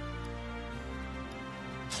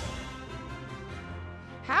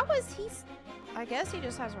 How is he... I guess he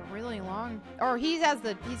just has a really long, or he's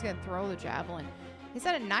gonna throw the javelin. He's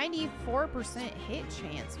at a 94% hit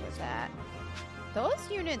chance with that. Those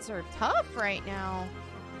units are tough right now.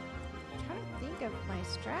 I'm trying to think of my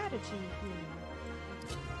strategy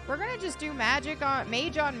here. We're gonna just do mage on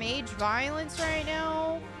mage violence right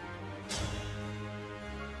now.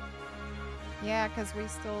 Yeah, because we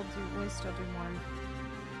still do more.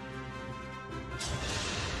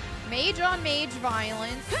 Mage on mage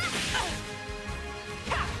violence.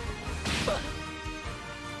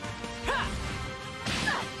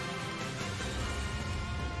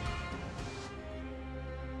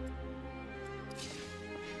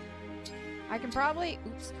 I can probably,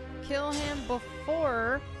 kill him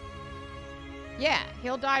before. Yeah,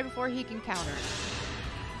 he'll die before he can counter.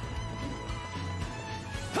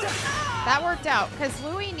 That worked out, because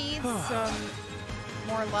Louis needs some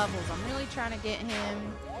more levels. I'm really trying to get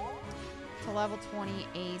him to level 20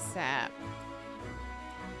 ASAP.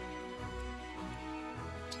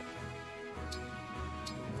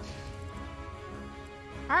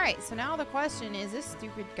 Alright, so now the question is this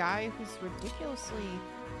stupid guy who's ridiculously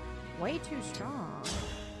way too strong.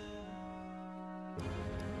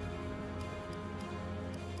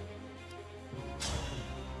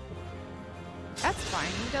 That's fine,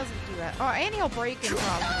 he doesn't do that. Oh, and he'll break him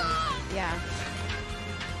probably. Yeah.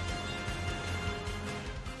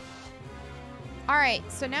 Alright,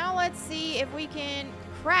 so now let's see if we can...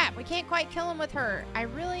 Crap, we can't quite kill him with her. I'm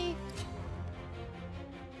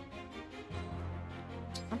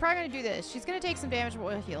probably going to do this. She's going to take some damage, but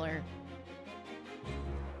we'll heal her.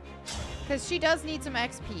 Because she does need some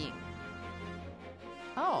XP.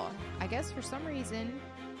 Oh, I guess for some reason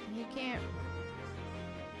he can't...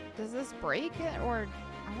 Does this break it? Or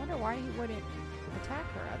I wonder why he wouldn't attack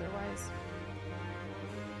her otherwise.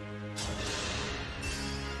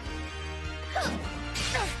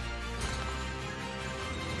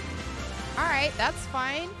 Alright, that's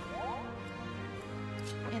fine.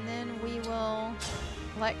 And then we will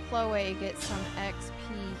let Chloe get some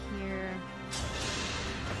XP here.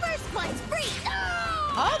 First one's free!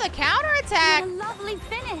 Oh, the counterattack! What a lovely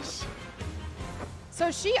finish! So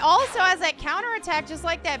she also has that counterattack just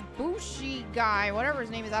like that Bushi guy, whatever his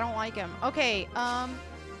name is. I don't like him. Okay,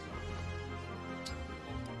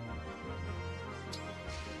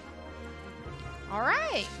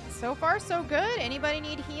 Alright, so far so good. Anybody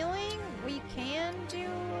need healing? We can do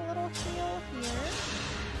a little heal here.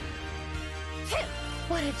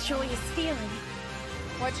 What a joyous feeling.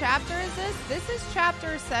 What chapter is this? This is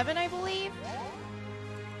chapter 7, I believe.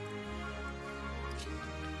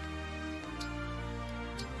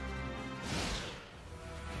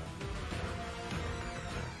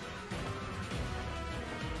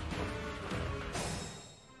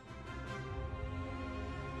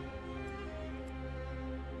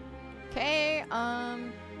 Okay,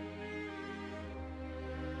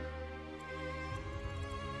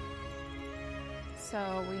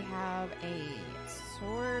 so we have a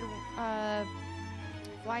sword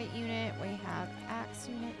flight unit, we have axe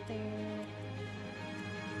unit there.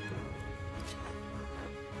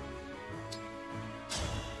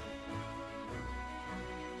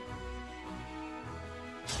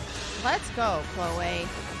 Let's go, Chloe.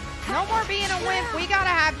 No more being a wimp. We gotta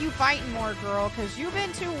have you fighting more, girl, because you've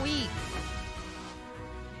been too weak.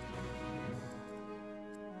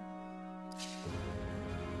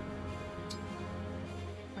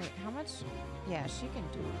 Wait, how much? Yeah, she can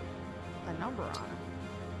do a number on him.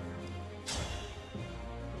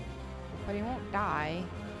 But he won't die.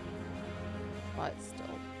 But still.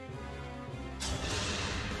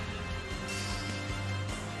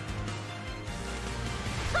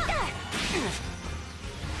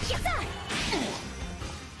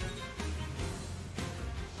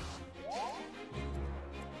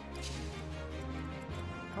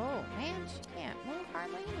 Oh man, she can't move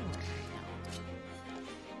hardly anywhere right now.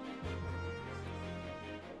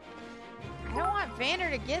 I don't want Vander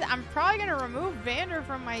to get... I'm probably going to remove Vander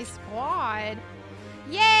from my squad.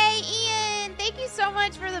 Yay, Ian! Thank you so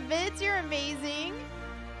much for the bits. You're amazing.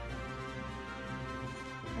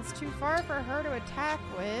 It's too far for her to attack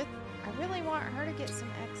with. I really want her to get some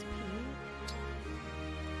XP.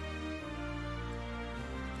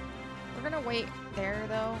 We're gonna wait there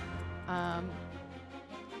though.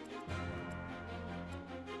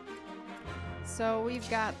 So we've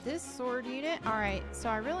got this sword unit. Alright, so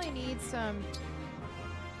I really need some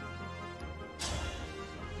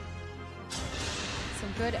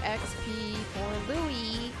good XP for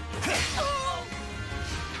Louis.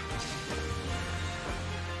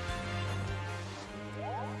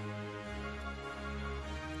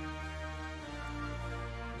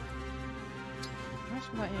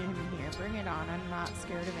 Smash button in here. Bring it on. I'm not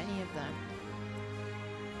scared of any of them.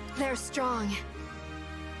 They're strong.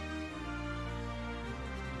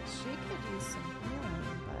 She could use some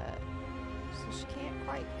healing, but so she can't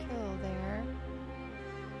quite kill there.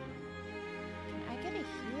 Can I get a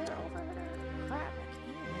healer over her? Crap, I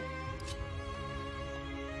can't.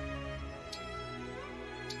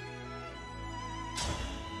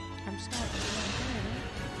 I'm just gonna have to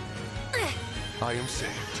heal him. I am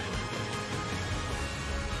saved.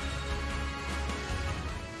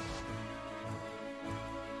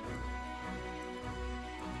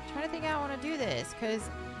 I'm trying to think how I want to do this, because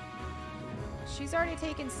she's already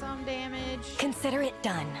taken some damage. Consider it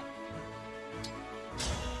done.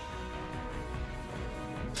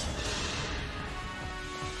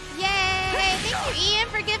 Yay! Thank you, Ian,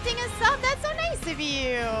 for gifting a sub. That's so nice of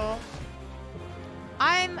you.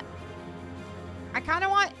 I kind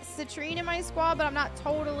of want Citrine in my squad, but I'm not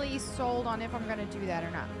totally sold on if I'm going to do that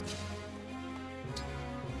or not.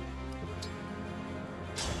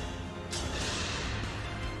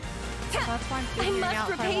 So that's why I'm figuring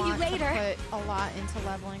out if I want to put a lot into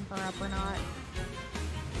leveling her up or not.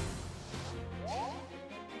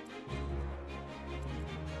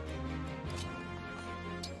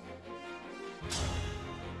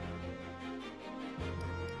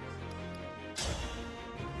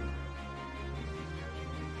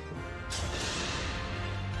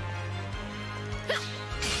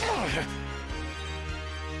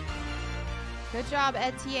 Good job,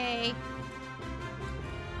 Etier.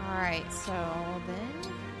 Alright, so then...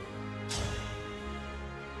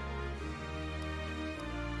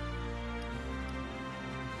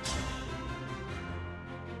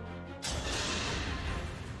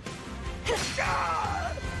 I'm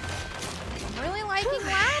really liking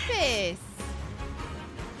Lapis.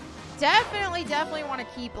 Definitely want to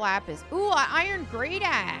keep Lapis. Ooh, an Iron Great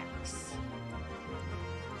Axe.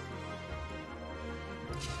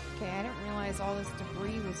 Okay, I didn't realize all this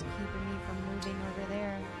debris was keeping me from moving over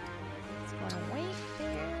there. It's gonna wait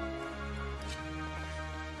there.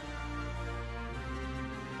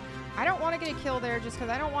 I don't want to get a kill there just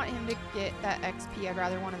because I don't want him to get that XP. I'd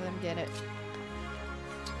rather one of them get it.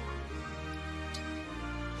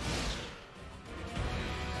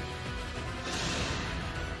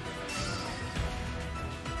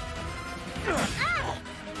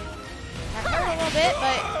 That hurt a little bit,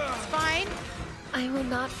 but it's fine. I will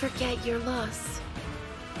not forget your loss.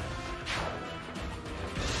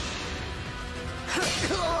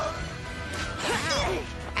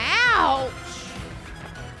 Ouch!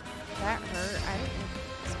 That hurt. I didn't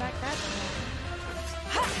expect that to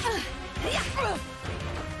happen.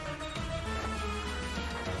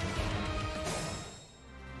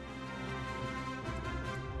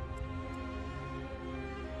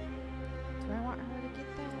 Do I want her to get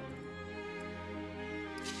that?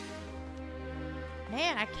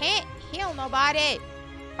 Man, I can't heal nobody.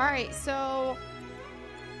 Alright, so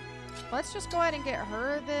let's just go ahead and get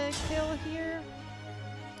her the kill here.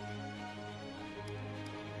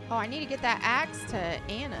 Oh, I need to get that axe to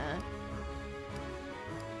Anna.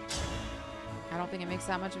 I don't think it makes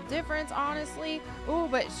that much of a difference, honestly. Ooh,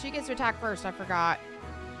 but she gets to attack first. I forgot.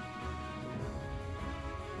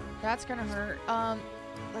 That's gonna hurt.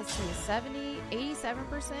 Let's see, 70,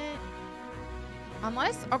 87%.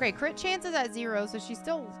 Unless, okay, crit chance is at 0, so she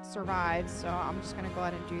still survives. So I'm just gonna go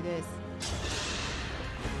ahead and do this.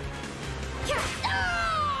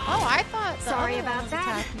 Oh, I thought the Sorry other about one was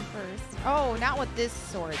that. attacking first. Oh, not with this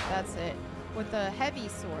sword. That's it. With the heavy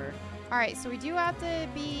sword. All right, so we do have to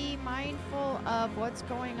be mindful of what's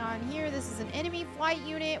going on here. This is an enemy flight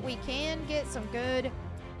unit. We can get some good...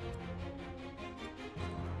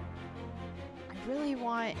 I really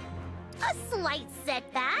want... A slight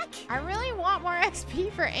setback. I really want more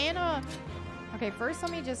XP for Anna. Okay, first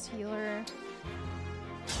let me just heal her.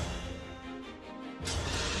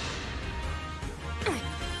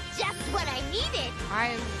 Just what I needed.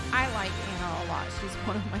 I like Anna a lot. She's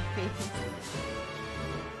one of my favorites.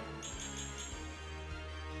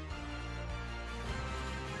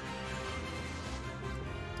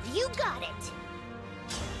 You got it.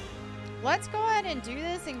 Let's go ahead and do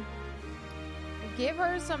this and give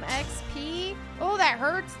her some XP. Oh, that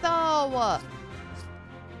hurts though.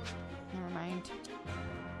 Never mind.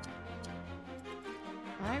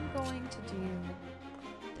 I'm going to do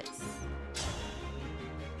this.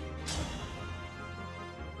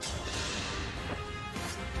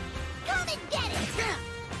 Come and get it.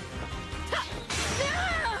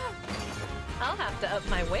 I'll have to up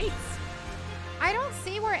my weights. I don't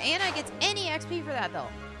see where Anna gets any XP for that though.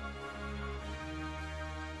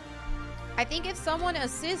 I think if someone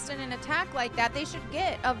assists in an attack like that, they should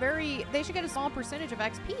get a small percentage of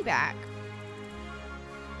XP back.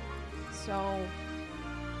 So,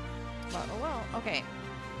 well, okay.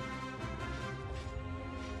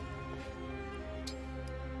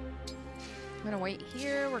 I'm gonna wait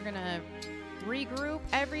here. We're gonna regroup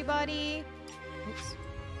everybody. Oops.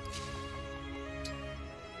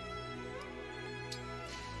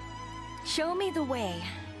 Show me the way.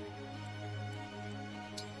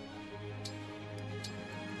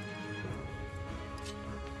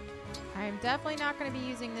 I'm definitely not going to be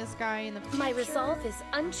using this guy in the future. My resolve is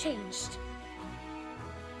unchanged.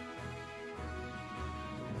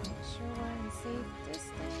 Make sure we're in safe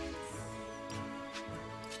distance.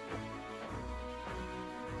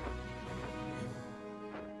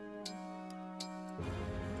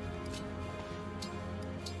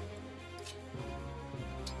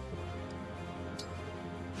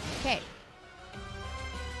 Okay.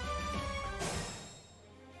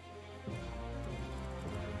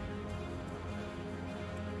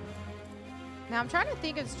 Now I'm trying to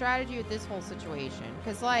think of strategy with this whole situation,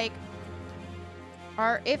 because like,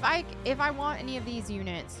 if I want any of these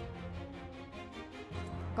units,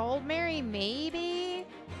 Gold Mary maybe.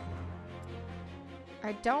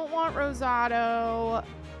 I don't want Rosado.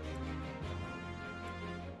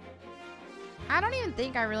 I don't even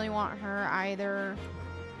think I really want her either.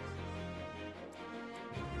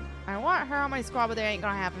 I want her on my squad, but that ain't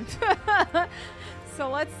gonna happen. So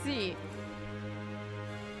let's see.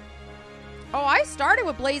 Oh, I started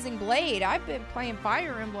with Blazing Blade. I've been playing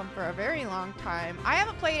Fire Emblem for a very long time. I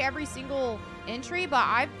haven't played every single entry, but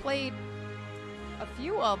I've played a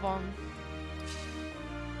few of them.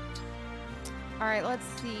 All right, let's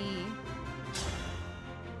see.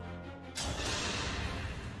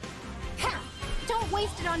 Ha! Don't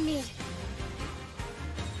waste it on me.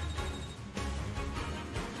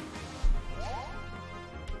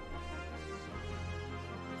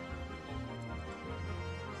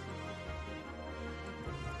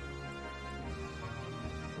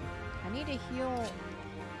 I need to heal.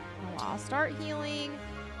 Oh, I'll start healing.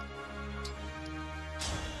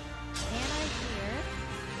 And I hear.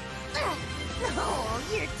 Oh,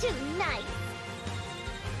 you're too nice.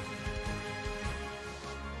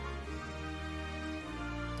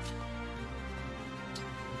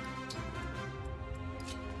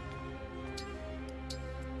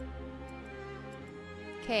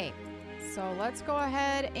 Okay, so let's go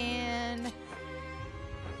ahead and.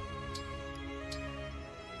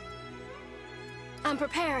 I'm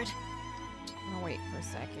prepared. I'm gonna wait for a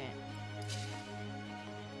second.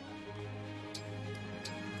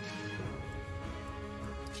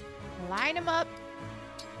 Line them up.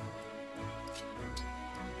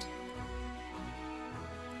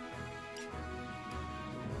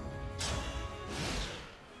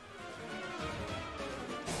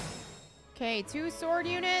 Okay, 2 sword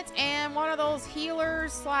units and one of those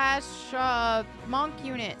healers slash monk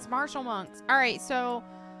units, martial monks. All right, so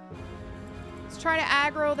let's try to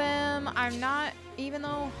aggro them. I'm not, even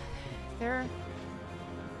though they're,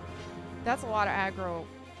 that's a lot of aggro.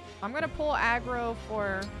 I'm gonna pull aggro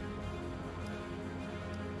for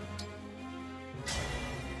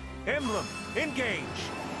Emblem, engage!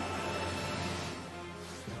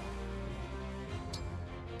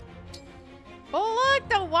 Oh, look,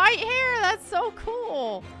 the white hair. That's so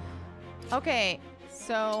cool. Okay,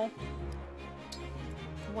 so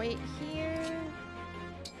wait here.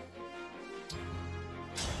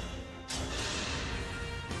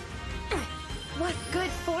 What good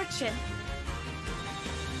fortune.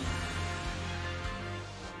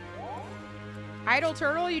 Idle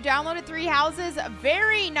Turtle, you downloaded 3 houses.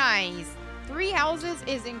 Very nice. 3 houses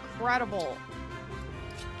is incredible.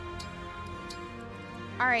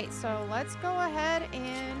 All right, so let's go ahead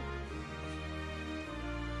and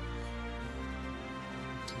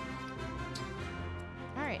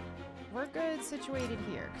all right, we're good situated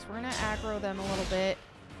here because we're gonna aggro them a little bit.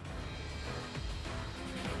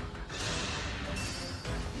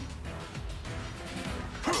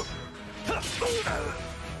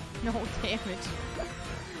 No damage.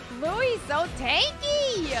 Louis so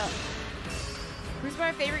tanky. Who's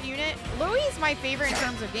my favorite unit? Louis is my favorite in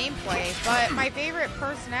terms of gameplay, but my favorite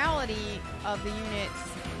personality of the units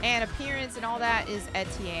and appearance and all that is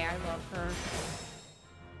Etienne. I love her.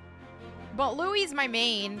 But Louis is my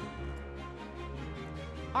main.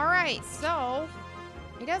 All right, so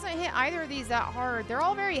he doesn't hit either of these that hard. They're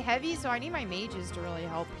all very heavy, so I need my mages to really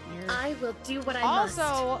help here. I will do what I must.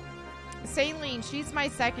 Also, Saline, she's my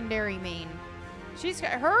secondary main.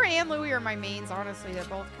 Her and Louis are my mains, honestly. They're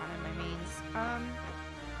both kind of my mains.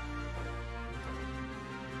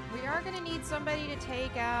 We are going to need somebody to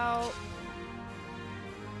take out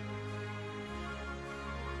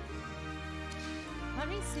Let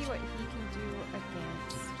me see what he can do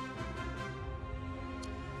against.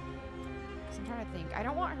 'Cause I'm trying to think. I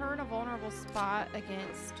don't want her in a vulnerable spot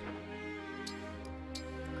against...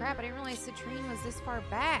 Crap, I didn't realize Citrine was this far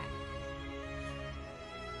back.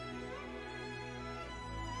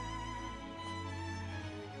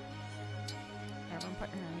 I'm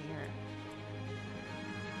putting her here.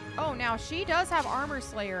 Oh, now she does have Armor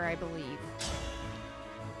Slayer, I believe.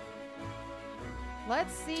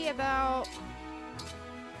 Let's see about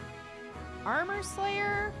Armor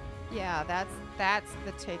Slayer. Yeah, that's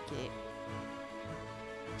the ticket.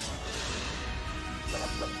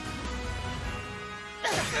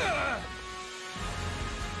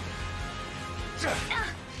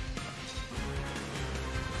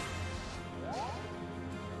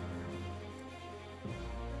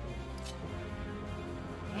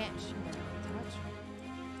 Can't shoot her. Touch her.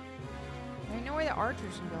 There ain't no way the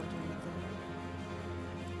archers can go do anything.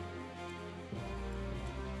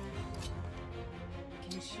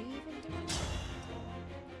 Can she even do anything?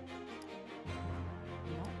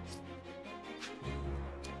 No.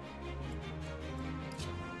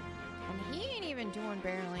 And he ain't even doing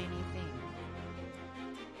barely anything.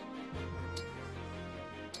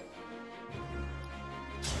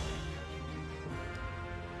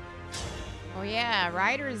 Oh yeah,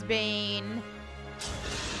 Rider's Bane.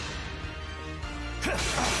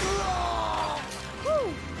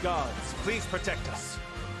 Gods, please protect us.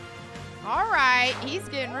 Alright, he's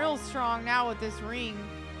getting real strong now with this ring.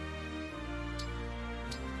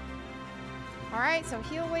 Alright, so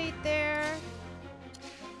he'll wait there.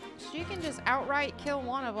 She can just outright kill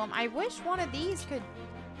one of them. I wish one of these could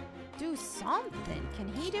do something. Can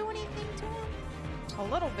he do anything to him? A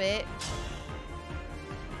little bit.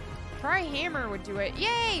 Try Hammer would do it.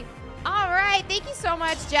 Yay! Alright, thank you so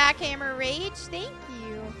much, Jackhammer Rage. Thank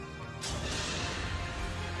you.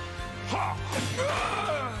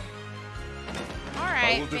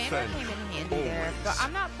 Alright, Vander came in handy there. But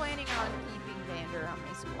I'm not planning on keeping Vander on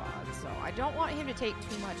my squad, so I don't want him to take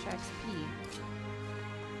too much XP.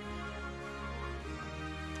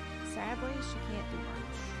 Sadly, she can't do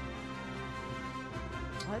much.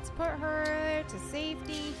 Let's put her to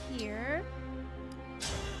safety here.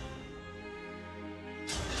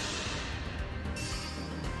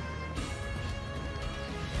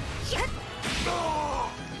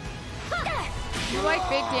 You like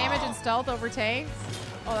big damage and stealth over tanks?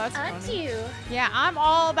 Oh, that's funny. you? Yeah, I'm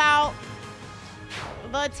all about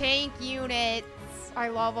the tank units. I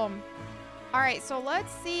love them. All right, so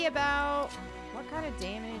let's see about what kind of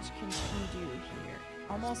damage can she do here.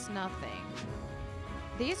 Almost nothing.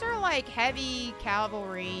 These are like heavy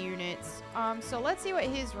cavalry units. So let's see what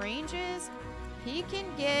his range is. He can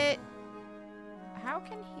get... How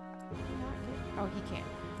can he not get... Oh, he can.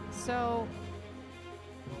 So...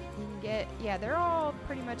 You can get, yeah, they're all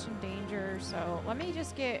pretty much in danger, so let me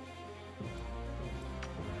just get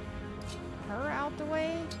her out the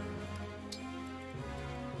way.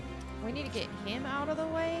 We need to get him out of the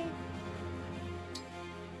way.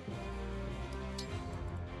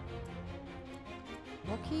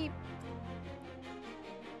 We'll keep...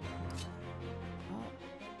 Oh.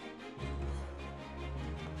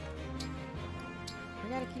 We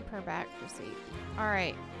gotta keep her back for safety.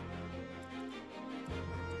 Alright.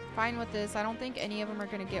 Fine with this. I don't think any of them are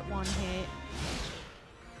going to get one hit.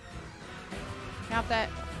 Now if that...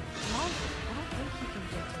 Well, I don't think he can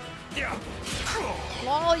get to...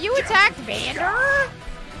 Lol, you attacked Vander?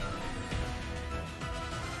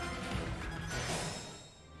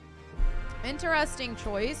 Interesting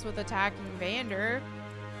choice with attacking Vander.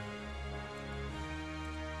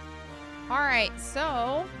 Alright,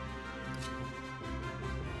 so...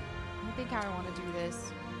 I think how I want to do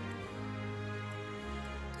this.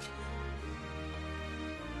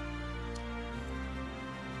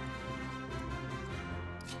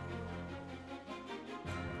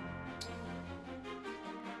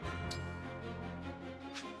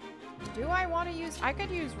 Do I want to use... I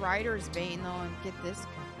could use Rider's Bane, though, and get this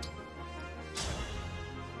guy.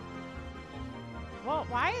 Well,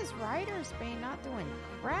 why is Rider's Bane not doing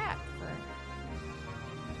crap for...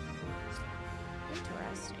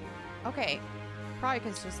 Interesting. Okay. Probably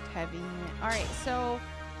because it's just heavy. Alright, so...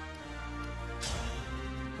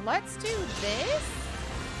 Let's do this.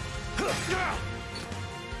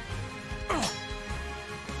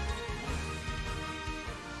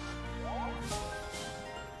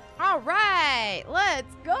 Alright,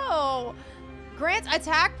 let's go! Grants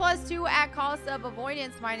attack +2 at cost of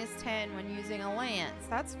avoidance -10 when using a lance.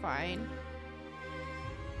 That's fine.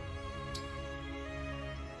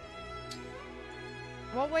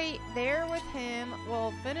 We'll wait there with him.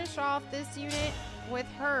 We'll finish off this unit with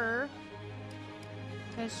her.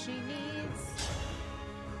 Because she needs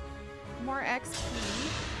more XP.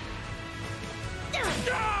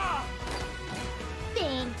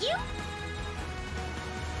 Thank you.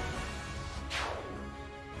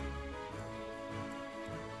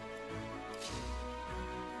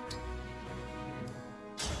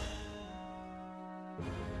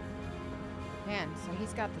 Man, so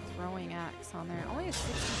he's got the throwing axe on there. Only a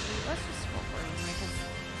 63. Let's just go for it anyway, because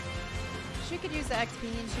she could use the XP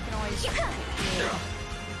and she can always.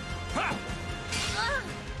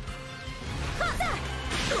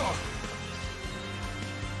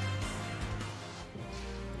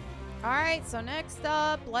 Alright, so next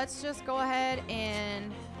up, let's just go ahead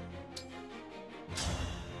and.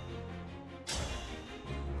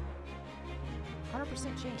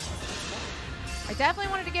 Chance. I definitely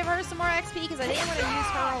wanted to give her some more XP because I think I'm going to use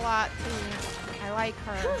her a lot too. I like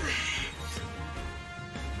her.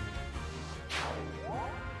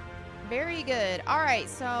 Very good. Alright,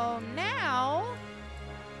 so now...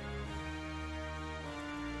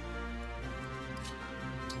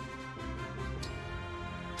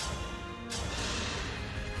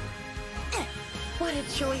 What a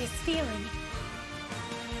joyous feeling.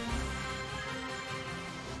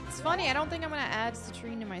 It's funny, I don't think I'm going to add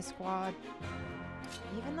Citrine to my squad.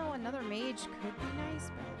 Even though another mage could be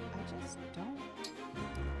nice, but I just don't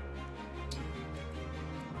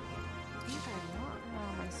think I want her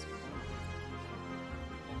on my squad.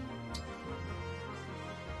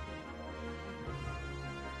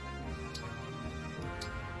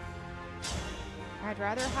 I'd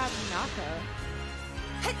rather have Yunaka.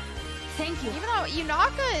 Thank you. Even though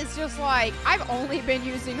Yunaka is just like, I've only been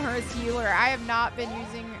using her as healer. I have not been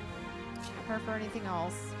using her for anything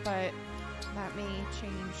else, but that may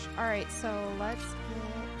change. Alright, so let's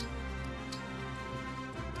get...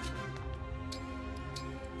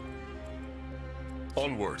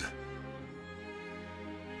 Onward.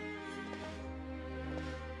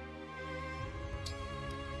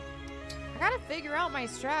 I gotta figure out my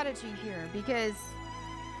strategy here, because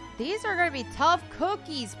these are gonna be tough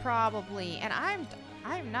cookies probably, and I'm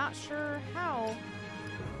not sure how.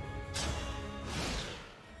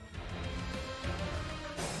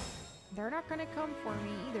 They're not gonna come for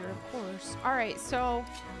me either, of course. Alright, so...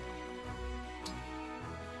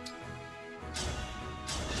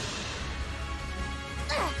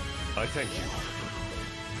 I thank you.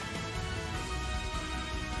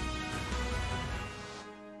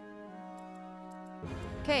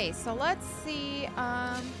 Okay, so let's see,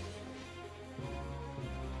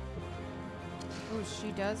 Oh,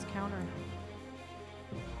 she does counter.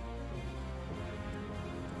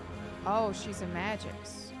 Oh, she's a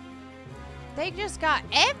Magix. They just got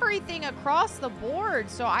everything across the board,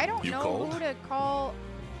 so I don't know who to call.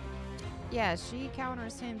 Yeah, she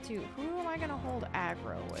counters him too. Who am I gonna hold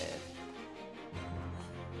aggro with?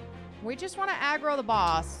 We just want to aggro the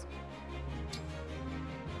boss.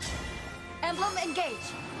 Emblem, engage.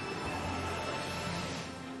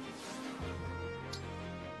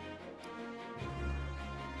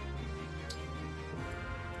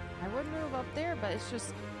 I would move up there, but it's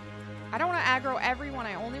just... I don't want to aggro everyone.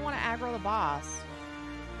 I only want to aggro the boss.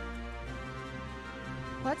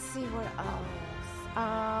 Let's see what else.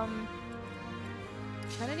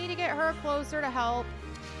 Gonna need to get her closer to help.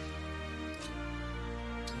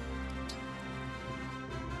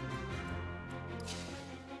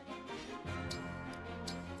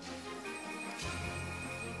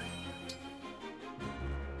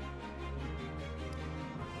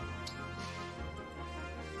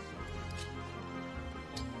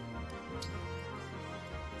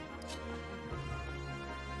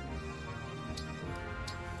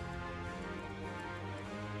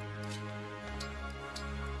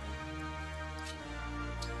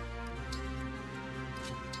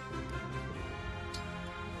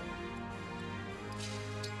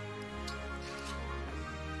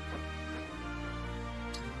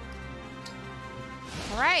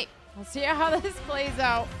 Alright, we'll see how this plays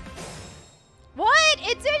out. What?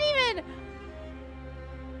 It didn't even...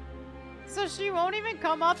 So she won't even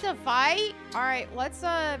come up to fight? Alright, let's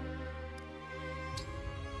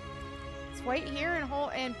wait here and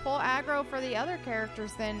hold and pull aggro for the other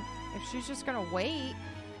characters then, if she's just gonna wait.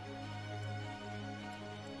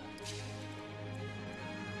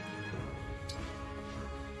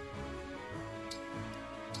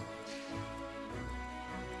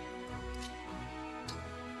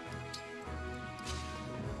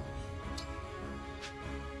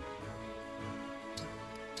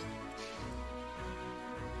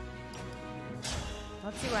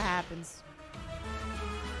 Let's see what happens.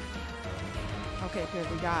 Okay, good.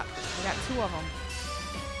 We got 2 of them.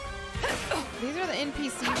 These are the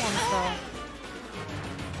NPC ones, though.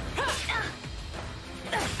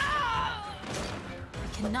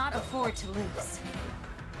 We cannot afford to lose.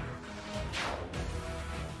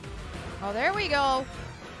 Oh, there we go.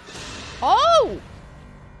 Oh!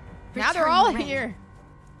 Now they're Return all the ring. here.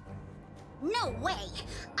 No way!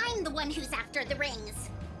 I'm the one who's after the rings.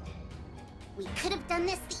 We could have done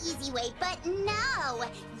this the easy way, but no!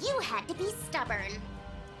 You had to be stubborn.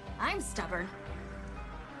 I'm stubborn.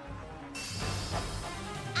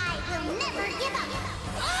 I will never give up!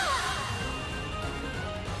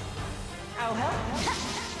 I'll help.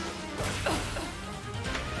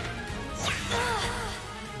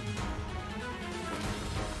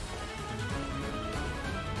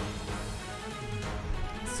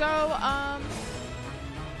 So,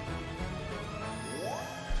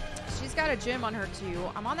 she's got a gym on her too.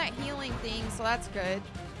 I'm on that healing thing, so that's good.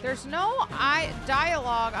 There's no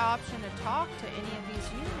dialogue option to talk to any of these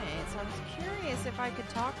units. I was curious if I could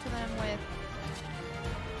talk to them with...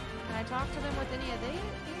 Can I talk to them with any of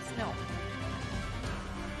these? No.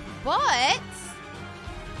 But...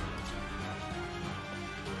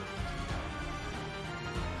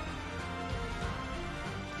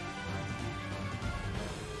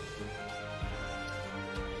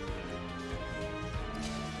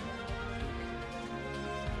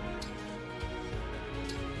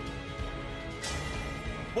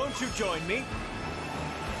 Won't you join me?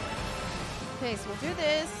 Okay, so we'll do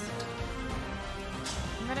this.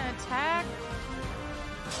 I'm gonna attack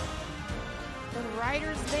the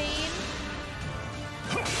Rider's Vein.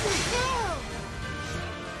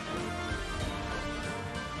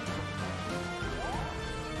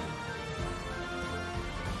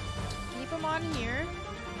 Keep him on here.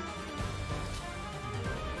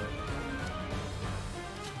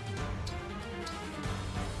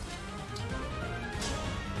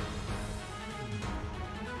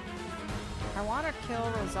 I want to kill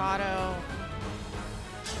Rosado.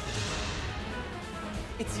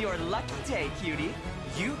 It's your lucky day, cutie.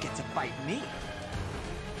 You get to fight me.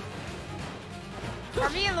 Are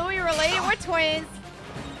me and Louie related? We're twins.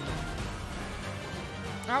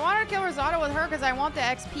 I want to kill Rosado with her because I want the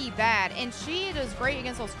XP bad. And she does great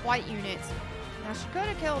against those flight units. Now, she could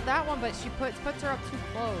have killed that one, but she puts her up too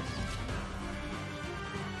close.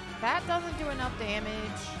 That doesn't do enough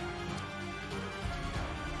damage.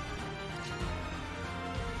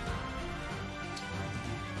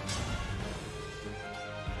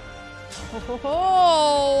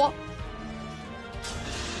 Oh!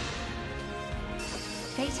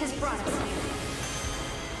 Fate has brought us here.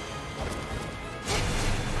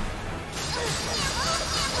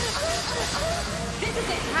 This is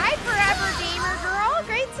it. Hi, Forever Gamer Girl.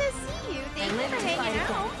 Great to see you. Thank you for hanging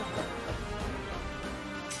out.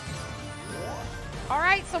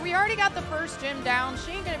 Alright, so we already got the first gym down.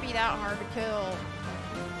 She ain't gonna be that hard to kill.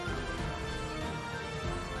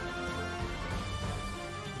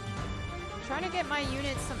 Trying to get my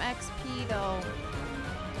units some XP though.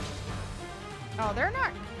 Oh, they're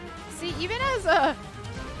not. See, even as a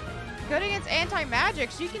good against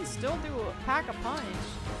anti-magic, she can still do a pack a punch.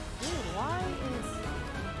 Dude, why is...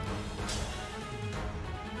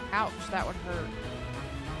 Ouch, that would hurt.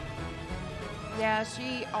 Yeah,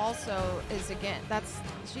 she also is again.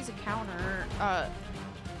 She's a counter.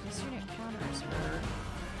 This unit counters her.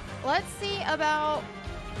 Let's see about.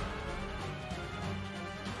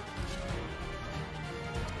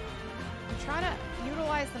 I'm trying to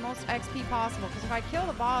utilize the most XP possible because if I kill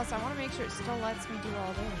the boss, I want to make sure it still lets me do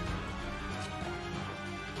all this.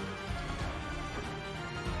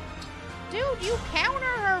 Dude, you counter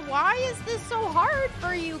her. Why is this so hard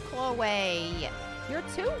for you, Chloe? You're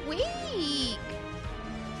too weak.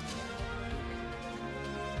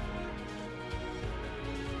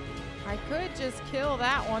 I could just kill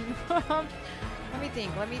that one. Let me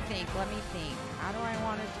think. How do I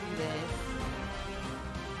want to do this?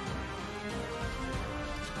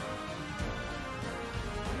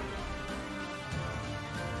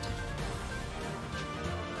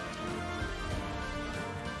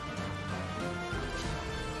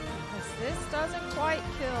 This doesn't quite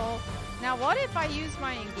kill. Now, what if I use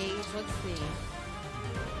my engage? Let's see.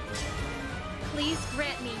 Please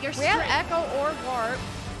grant me your We have strength. Echo or Warp.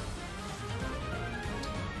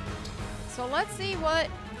 So let's see what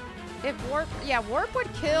if Warp. Yeah, Warp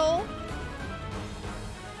would kill.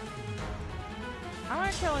 I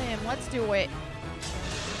want to kill him. Let's do it.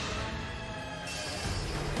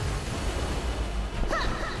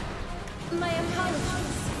 My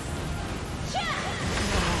apologies.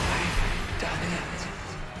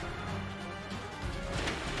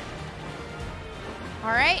 All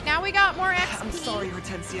right, now we got more XP. I'm sorry,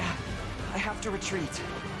 Hortensia. I have to retreat.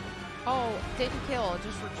 Oh, didn't kill,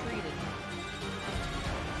 just retreated.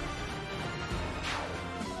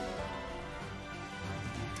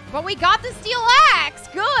 But we got the steel axe.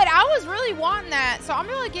 Good. I was really wanting that. So I'm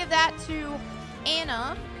going to give that to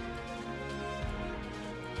Anna.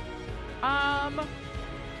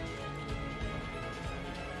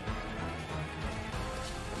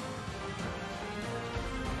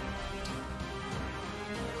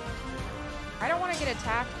 I don't want to get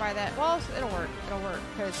attacked by that. Well, it'll work. It'll work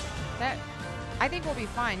because that I think we'll be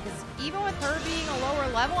fine. Because even with her being a lower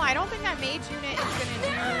level, I don't think that mage unit is going to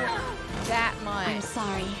do that much. I'm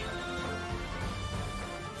sorry.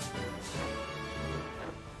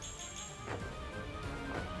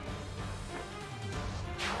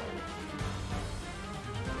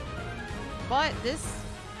 But this...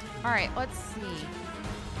 Alright, let's see.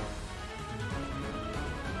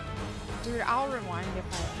 Dude, I'll rewind if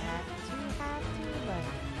I have to, but...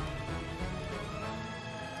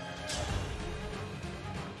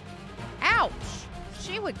 Ouch!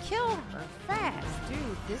 She would kill her fast.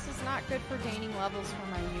 Dude, this is not good for gaining levels for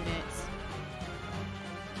my units.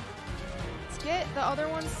 Let's get the other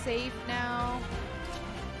one safe now.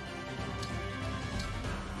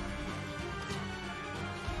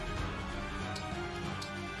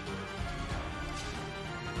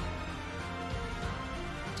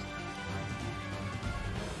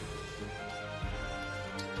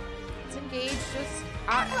 Engage, just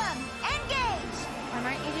Emblem, engage! I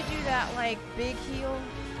might need to do that like big heal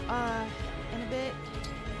in a bit.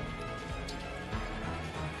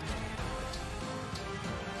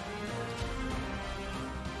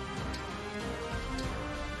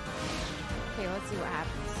 Okay, let's see what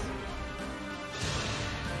happens.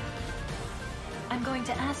 I'm going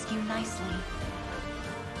to ask you nicely.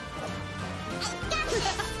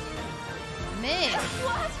 Miss!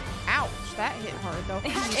 What? Ouch, that hit hard though.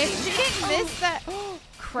 If she didn't miss that,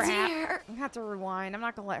 crap. Dear. I have to rewind. I'm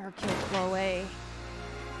not gonna let her kill Chloe.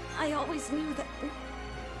 I always knew that.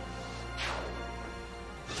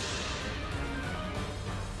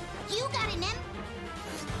 You got an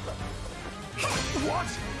What?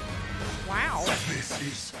 Wow. This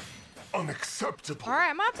is unacceptable. All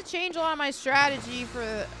right, I'm gonna have to change a lot of my strategy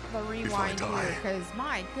for the rewind die. here, because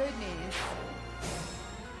my goodness.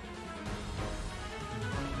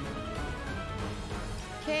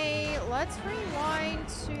 Okay, let's rewind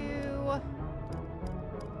to...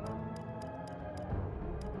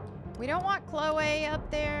 We don't want Chloe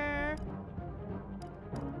up there.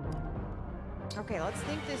 Okay, let's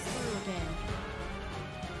think this through again.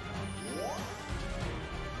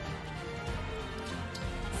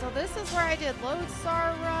 So this is where I did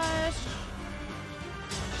Lodestar Rush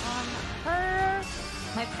on her.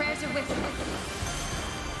 My prayers are with you.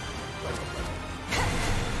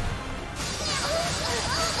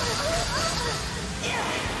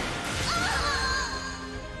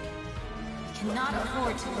 Cannot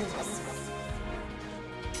afford to lose.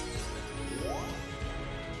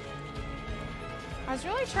 I was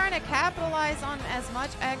really trying to capitalize on as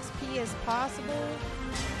much XP as possible,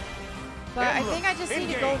 but I think I just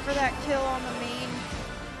need to go for that kill on the main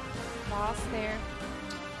boss there.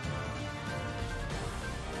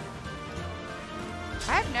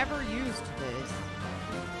 I've never used this.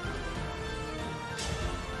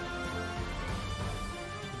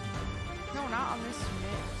 No, not on this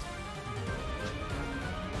unit.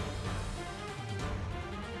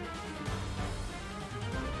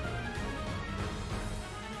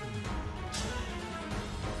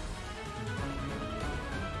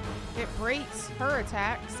 It breaks her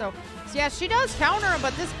attack, so yeah, she does counter him,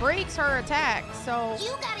 but this breaks her attack, so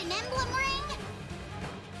You got an emblem ring?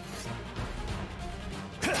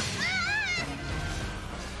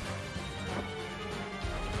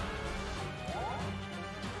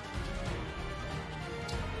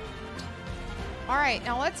 Alright,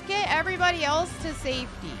 now let's get everybody else to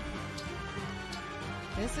safety.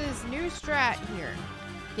 This is new strat here.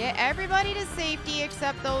 Get everybody to safety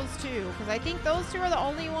except those two, because I think those two are the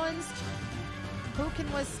only ones who can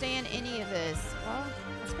withstand any of this. Well,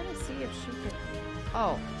 I was gonna see if she could...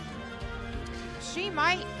 Oh. She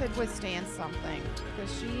could withstand something,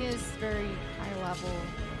 because she is very high level.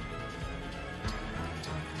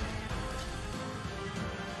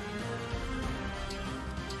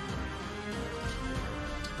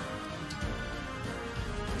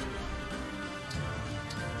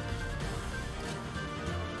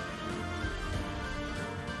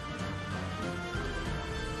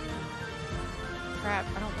 Crap,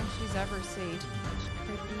 I don't think she's ever safe. Which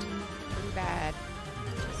could be pretty bad.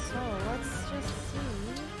 So, let's just see.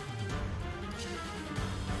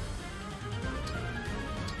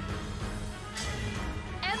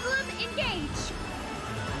 Emblem, engage!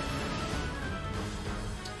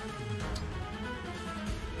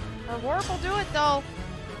 Her warp will do it though.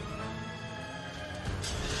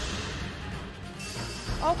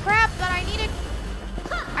 Oh crap, but I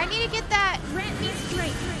need to get that. Grant me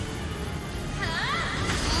strength.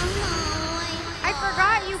 I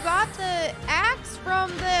forgot you got the axe from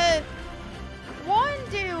the one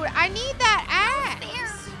dude. I need that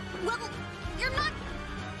axe. Well, you're not.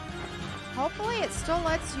 Hopefully it still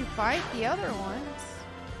lets you fight the other ones.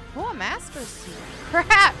 Oh, a master suit.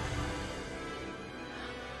 Crap.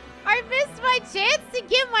 I missed my chance to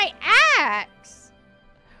get my axe.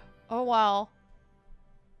 Oh well.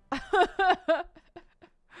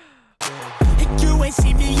 You ain't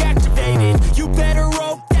see me activated. You better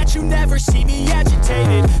hope that you never see me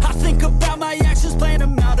agitated. I think about my actions, plan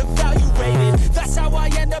them out, evaluated. That's how I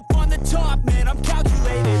end up on the top, man, I'm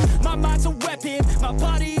calculated. My mind's a weapon, my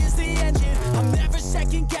body is the engine. I'm never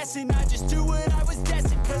second guessing, I just do what I was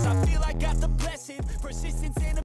destined. Cause I feel I got the blessing, persistence in